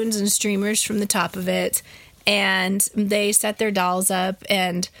hung balloons and streamers from the top of it, and they set their dolls up,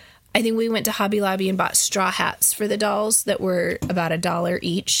 and I think we went to Hobby Lobby and bought straw hats for the dolls that were about $1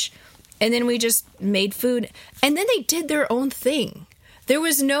 each. And then we just made food. And then they did their own thing. There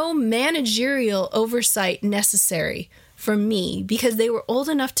was no managerial oversight necessary for me because they were old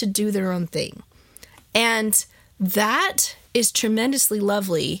enough to do their own thing. And that is tremendously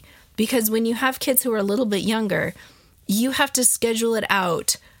lovely because when you have kids who are a little bit younger, you have to schedule it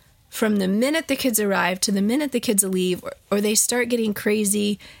out from the minute the kids arrive to the minute the kids leave, or they start getting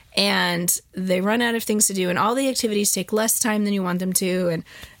crazy and they run out of things to do, and all the activities take less time than you want them to. And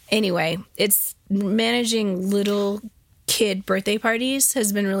anyway, it's managing little kid birthday parties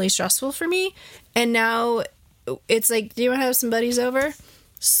has been really stressful for me. And now it's like, do you want to have some buddies over?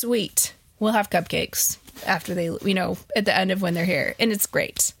 Sweet. We'll have cupcakes after they, at the end of when they're here. And it's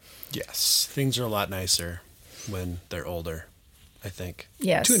great. yes, things are a lot nicer when they're older, I think.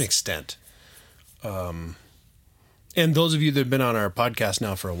 Yes. To an extent. And those of you that have been on our podcast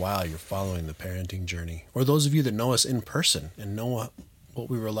now for a while, you're following the parenting journey. Or those of you that know us in person and know what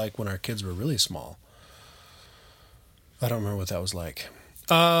we were like when our kids were really small. I don't remember what that was like.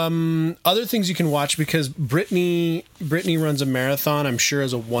 Other things you can watch, because Brittany runs a marathon, I'm sure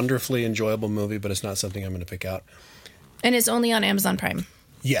is a wonderfully enjoyable movie, but it's not something I'm going to pick out. And it's only on Amazon Prime.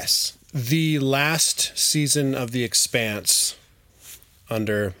 Yes. The last season of The Expanse,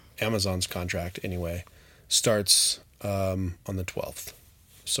 under Amazon's contract anyway, starts on the 12th.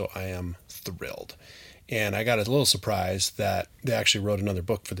 So I am thrilled. And I got a little surprised that they actually wrote another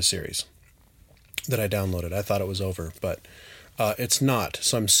book for the series that I downloaded. I thought it was over, but it's not.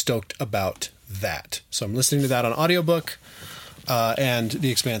 So I'm stoked about that. So I'm listening to that on audiobook. And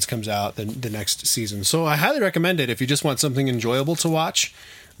The Expanse comes out the next season. So I highly recommend it if you just want something enjoyable to watch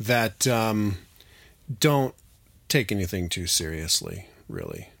that don't take anything too seriously,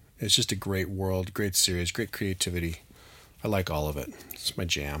 really. It's just a great world, great series, great creativity. I like all of it. It's my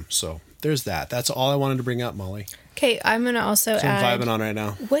jam. So there's that. That's all I wanted to bring up, Molly. Okay, I'm gonna also So add. I'm vibing on right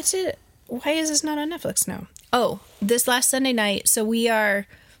now. Why is this not on Netflix now? Oh, this last Sunday night. So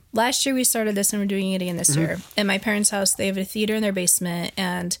last year we started this and we're doing it again this year. At my parents' house, they have a theater in their basement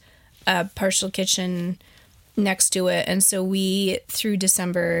and a partial kitchen next to it. And so we, through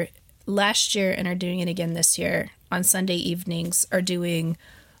December last year and are doing it again this year, on Sunday evenings are doing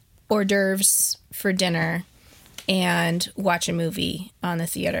hors d'oeuvres for dinner and watch a movie on the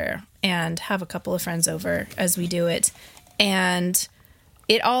theater and have a couple of friends over as we do it. And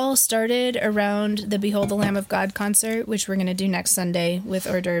it all started around the Behold the Lamb of God concert, which we're going to do next Sunday with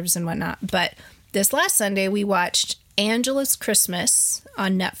hors d'oeuvres and whatnot. But this last Sunday, we watched Angela's Christmas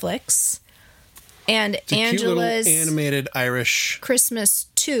on Netflix. And It's a Angela's cute little animated Irish Christmas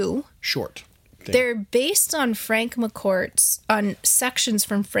 2. short thing. They're based on on sections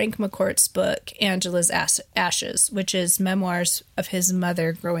from Frank McCourt's book, Angela's Ashes, which is memoirs of his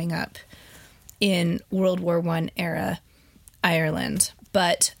mother growing up in World War I era Ireland.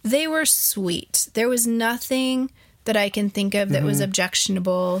 But they were sweet. There was nothing that I can think of that was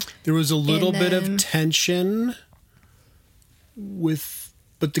objectionable. There was a little bit of tension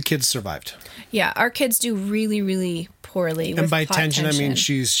but the kids survived. Yeah, our kids do really, really poorly. And with by plot tension, I mean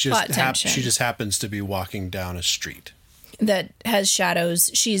Plot tension. she just happens to be walking down a street. that has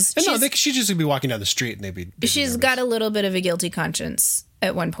shadows. She just would be walking down the street and they'd be she's nervous. got a little bit of a guilty conscience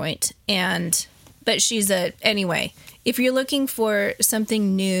at one point, but anyway. If you're looking for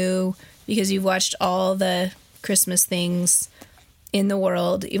something new because you've watched all the Christmas things in the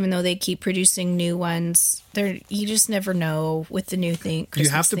world, even though they keep producing new ones, you just never know with the new thing. You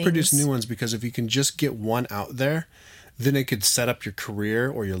have to produce new ones because if you can just get one out there, then it could set up your career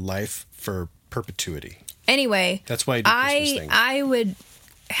or your life for perpetuity. Anyway, that's why I do Christmas things. I would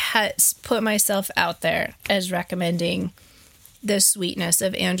put myself out there as recommending the sweetness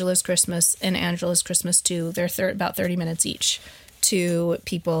of Angela's Christmas and Angela's Christmas 2. They're about 30 minutes each to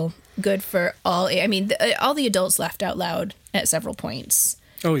people. Good for all. I mean, all the adults laughed out loud at several points.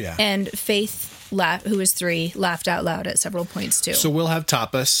 Oh, yeah. And Faith, who was 3, laughed out loud at several points, too. So we'll have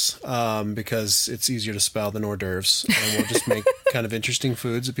tapas because it's easier to spell than hors d'oeuvres. And we'll just make kind of interesting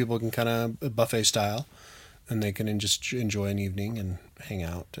foods that people can kind of buffet style. And they can just enjoy an evening and hang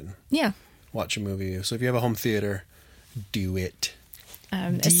out and watch a movie. So if you have a home theater, do it.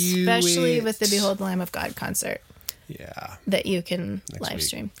 Especially with the Behold the Lamb of God concert. Yeah. That you can live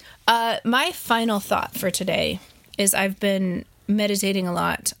stream. My final thought for today is I've been meditating a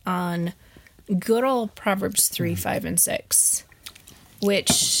lot on good old Proverbs 3, 5, and 6,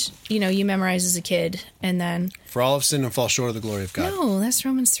 which, you memorize as a kid and then... For all have sinned and fall short of the glory of God. No, that's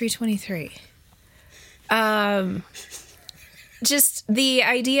Romans 3:23. Just the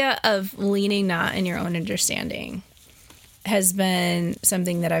idea of leaning not in your own understanding has been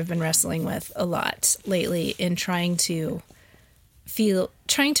something that I've been wrestling with a lot lately in trying to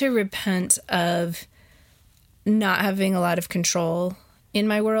repent of not having a lot of control in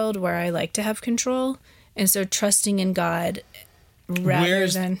my world where I like to have control. And so trusting in God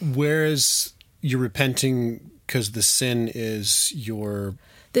Whereas you're repenting because the sin is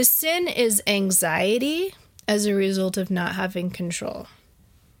The sin is anxiety as a result of not having control.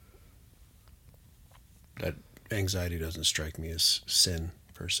 That anxiety doesn't strike me as sin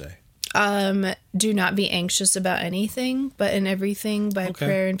per se. Do not be anxious about anything, but in everything by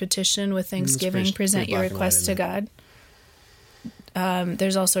prayer and petition with thanksgiving, present your requests to God.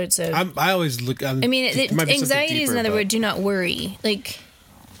 There's all sorts of... I always look... anxiety is another word. Do not worry.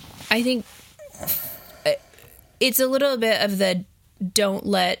 I think it's a little bit of the don't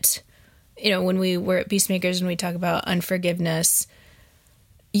let... when we were at Peacemakers and we talk about unforgiveness...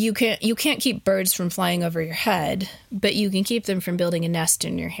 You can't keep birds from flying over your head, but you can keep them from building a nest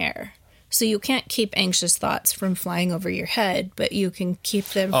in your hair. So you can't keep anxious thoughts from flying over your head, but you can keep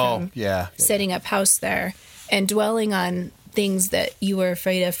them from setting up house there and dwelling on things that you are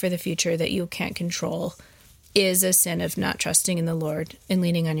afraid of for the future that you can't control is a sin of not trusting in the Lord and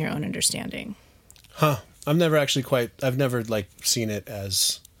leaning on your own understanding. Huh. I've never seen it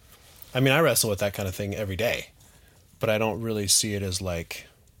as... I mean, I wrestle with that kind of thing every day, but I don't really see it as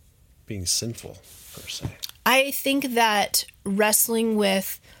being sinful per se. I think that wrestling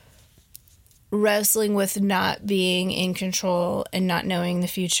with not being in control and not knowing the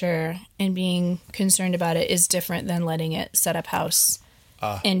future and being concerned about it is different than letting it set up house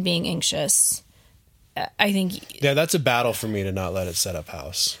and being anxious. I think that's a battle for me to not let it set up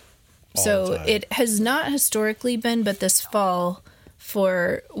house. So it has not historically been, but this fall,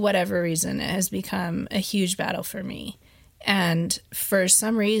 for whatever reason, it has become a huge battle for me. And for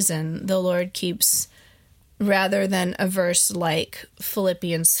some reason, the Lord keeps rather than a verse like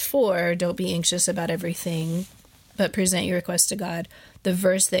Philippians 4, don't be anxious about everything, but present your request to God. The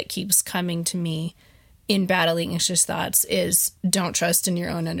verse that keeps coming to me in battling anxious thoughts is don't trust in your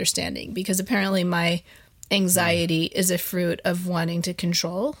own understanding, because apparently my anxiety is a fruit of wanting to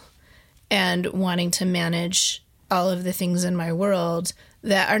control and wanting to manage all of the things in my world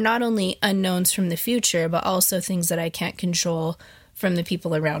that are not only unknowns from the future, but also things that I can't control from the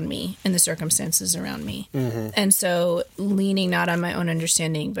people around me and the circumstances around me. And so leaning not on my own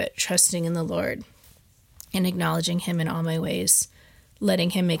understanding, but trusting in the Lord and acknowledging him in all my ways,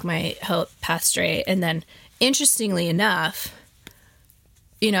 letting him make my path straight. And then, interestingly enough,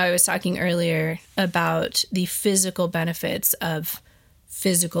 I was talking earlier about the physical benefits of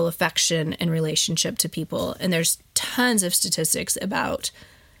physical affection and relationship to people. And there's tons of statistics about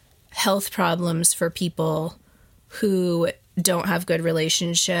health problems for people who don't have good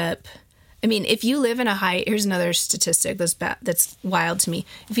relationship. I mean, if you live in here's another statistic that's wild to me.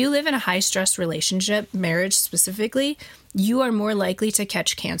 If you live in a high stress relationship, marriage specifically, you are more likely to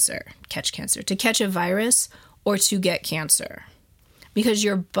catch a virus, or to get cancer, because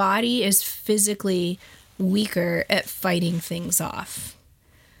your body is physically weaker at fighting things off.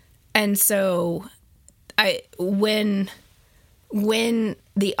 And so when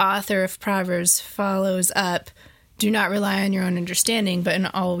the author of Proverbs follows up, do not rely on your own understanding, but in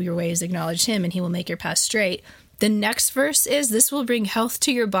all your ways acknowledge him, and he will make your path straight. The next verse is, this will bring health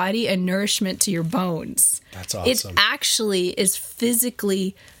to your body and nourishment to your bones. That's awesome. It actually is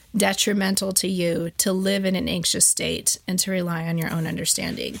physically detrimental to you to live in an anxious state and to rely on your own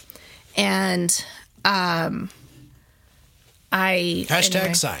understanding. And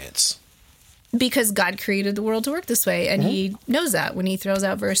Hashtag science. Because God created the world to work this way, and he knows that. When he throws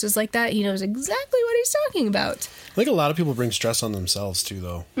out verses like that, he knows exactly what he's talking about. I think a lot of people bring stress on themselves too,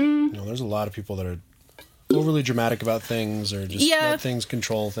 though. There's a lot of people that are overly dramatic about things, or just let things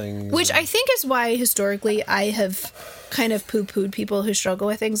control things. Which I think is why historically I have kind of poo-pooed people who struggle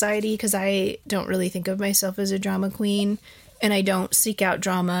with anxiety, because I don't really think of myself as a drama queen, and I don't seek out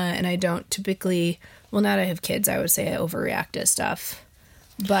drama, and I don't typically, well, now that I have kids, I would say I overreact to stuff.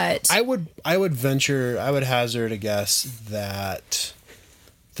 But I would hazard a guess that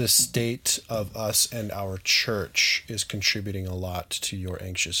the state of us and our church is contributing a lot to your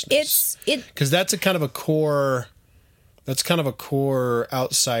anxiousness. Because that's a kind of a core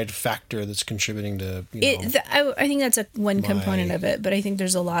outside factor that's contributing to, I think that's one component of it, but I think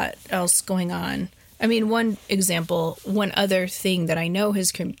there's a lot else going on. I mean, one other thing that I know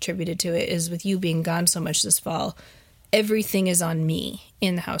has contributed to it is with you being gone so much this fall, everything is on me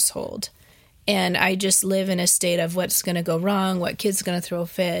in the household. And I just live in a state of what's going to go wrong, what kid's going to throw a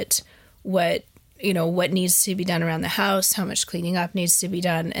fit, what needs to be done around the house, how much cleaning up needs to be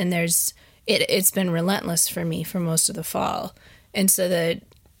done. And it's been relentless for me for most of the fall. And so that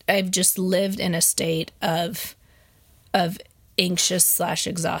I've just lived in a state of anxious /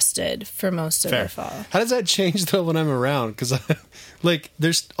 exhausted for most of the fall. How does that change though when I'm around? Because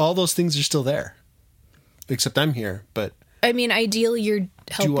there's all those things are still there, except I'm here. But I mean, ideally, you're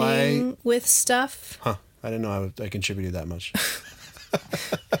helping with stuff. Huh? I didn't know I contributed that much.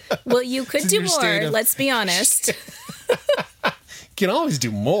 Well, you could do more. Let's be honest. You can always do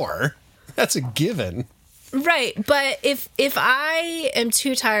more. That's a given. Right, but if I am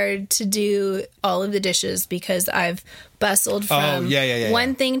too tired to do all of the dishes because I've bustled from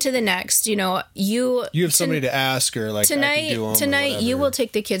one thing to the next, you have somebody to ask, or like tonight you will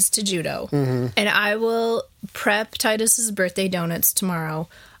take the kids to judo, and I will prep Titus's birthday donuts tomorrow.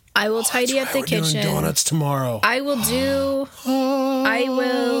 I will tidy up the kitchen. Doing donuts tomorrow. I will.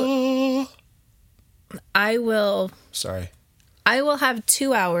 Sorry. I will have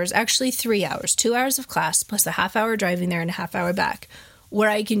 2 hours, actually 3 hours, 2 hours of class plus a half hour driving there and a half hour back,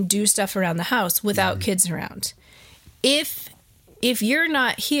 where I can do stuff around the house without kids around. If you're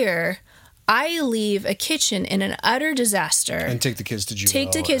not here, I leave a kitchen in an utter disaster. And take the kids to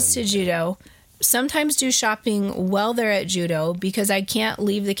judo. Sometimes do shopping while they're at judo, because I can't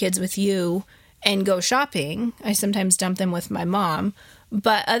leave the kids with you and go shopping. I sometimes dump them with my mom.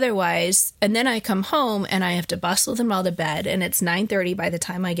 But otherwise, and then I come home and I have to bustle them all to bed, and it's 9:30 by the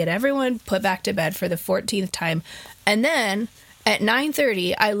time I get everyone put back to bed for the 14th time. And then at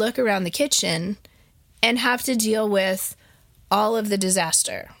 9:30, I look around the kitchen and have to deal with all of the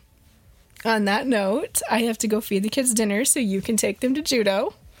disaster. On that note, I have to go feed the kids dinner so you can take them to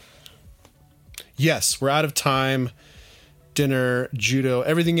judo. Yes, we're out of time. Dinner, judo,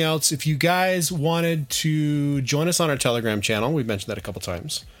 everything else. If you guys wanted to join us on our Telegram channel, we've mentioned that a couple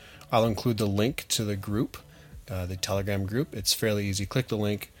times. I'll include the link to the group, the Telegram group. It's fairly easy. Click the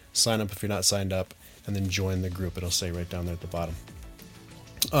link, sign up if you're not signed up, and then join the group. It'll say right down there at the bottom.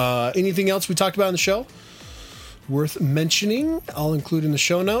 Anything else we talked about in the show worth mentioning, I'll include in the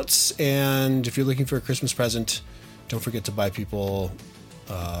show notes. And if you're looking for a Christmas present, don't forget to buy people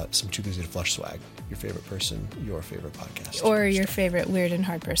some Too Busy to Flush swag. Your favorite person, your favorite podcast. Or your favorite weird and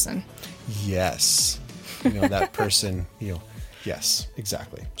hard person. Yes. That person, yes,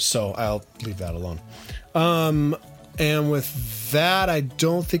 exactly. So I'll leave that alone. And with that, I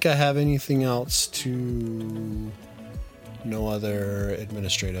don't think I have anything else no other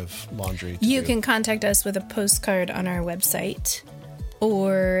administrative laundry to You do. can contact us with a postcard on our website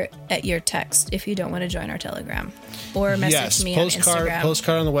or at your text if you don't want to join our Telegram. Or message me on Instagram.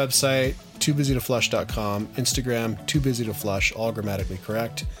 Postcard on the website, toobusytoflush.com, Instagram, toobusytoflush, all grammatically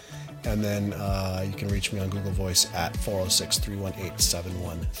correct. And then you can reach me on Google Voice at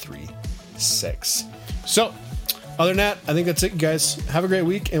 406-318-7136. So, other than that, I think that's it, guys. Have a great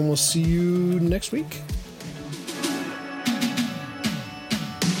week, and we'll see you next week.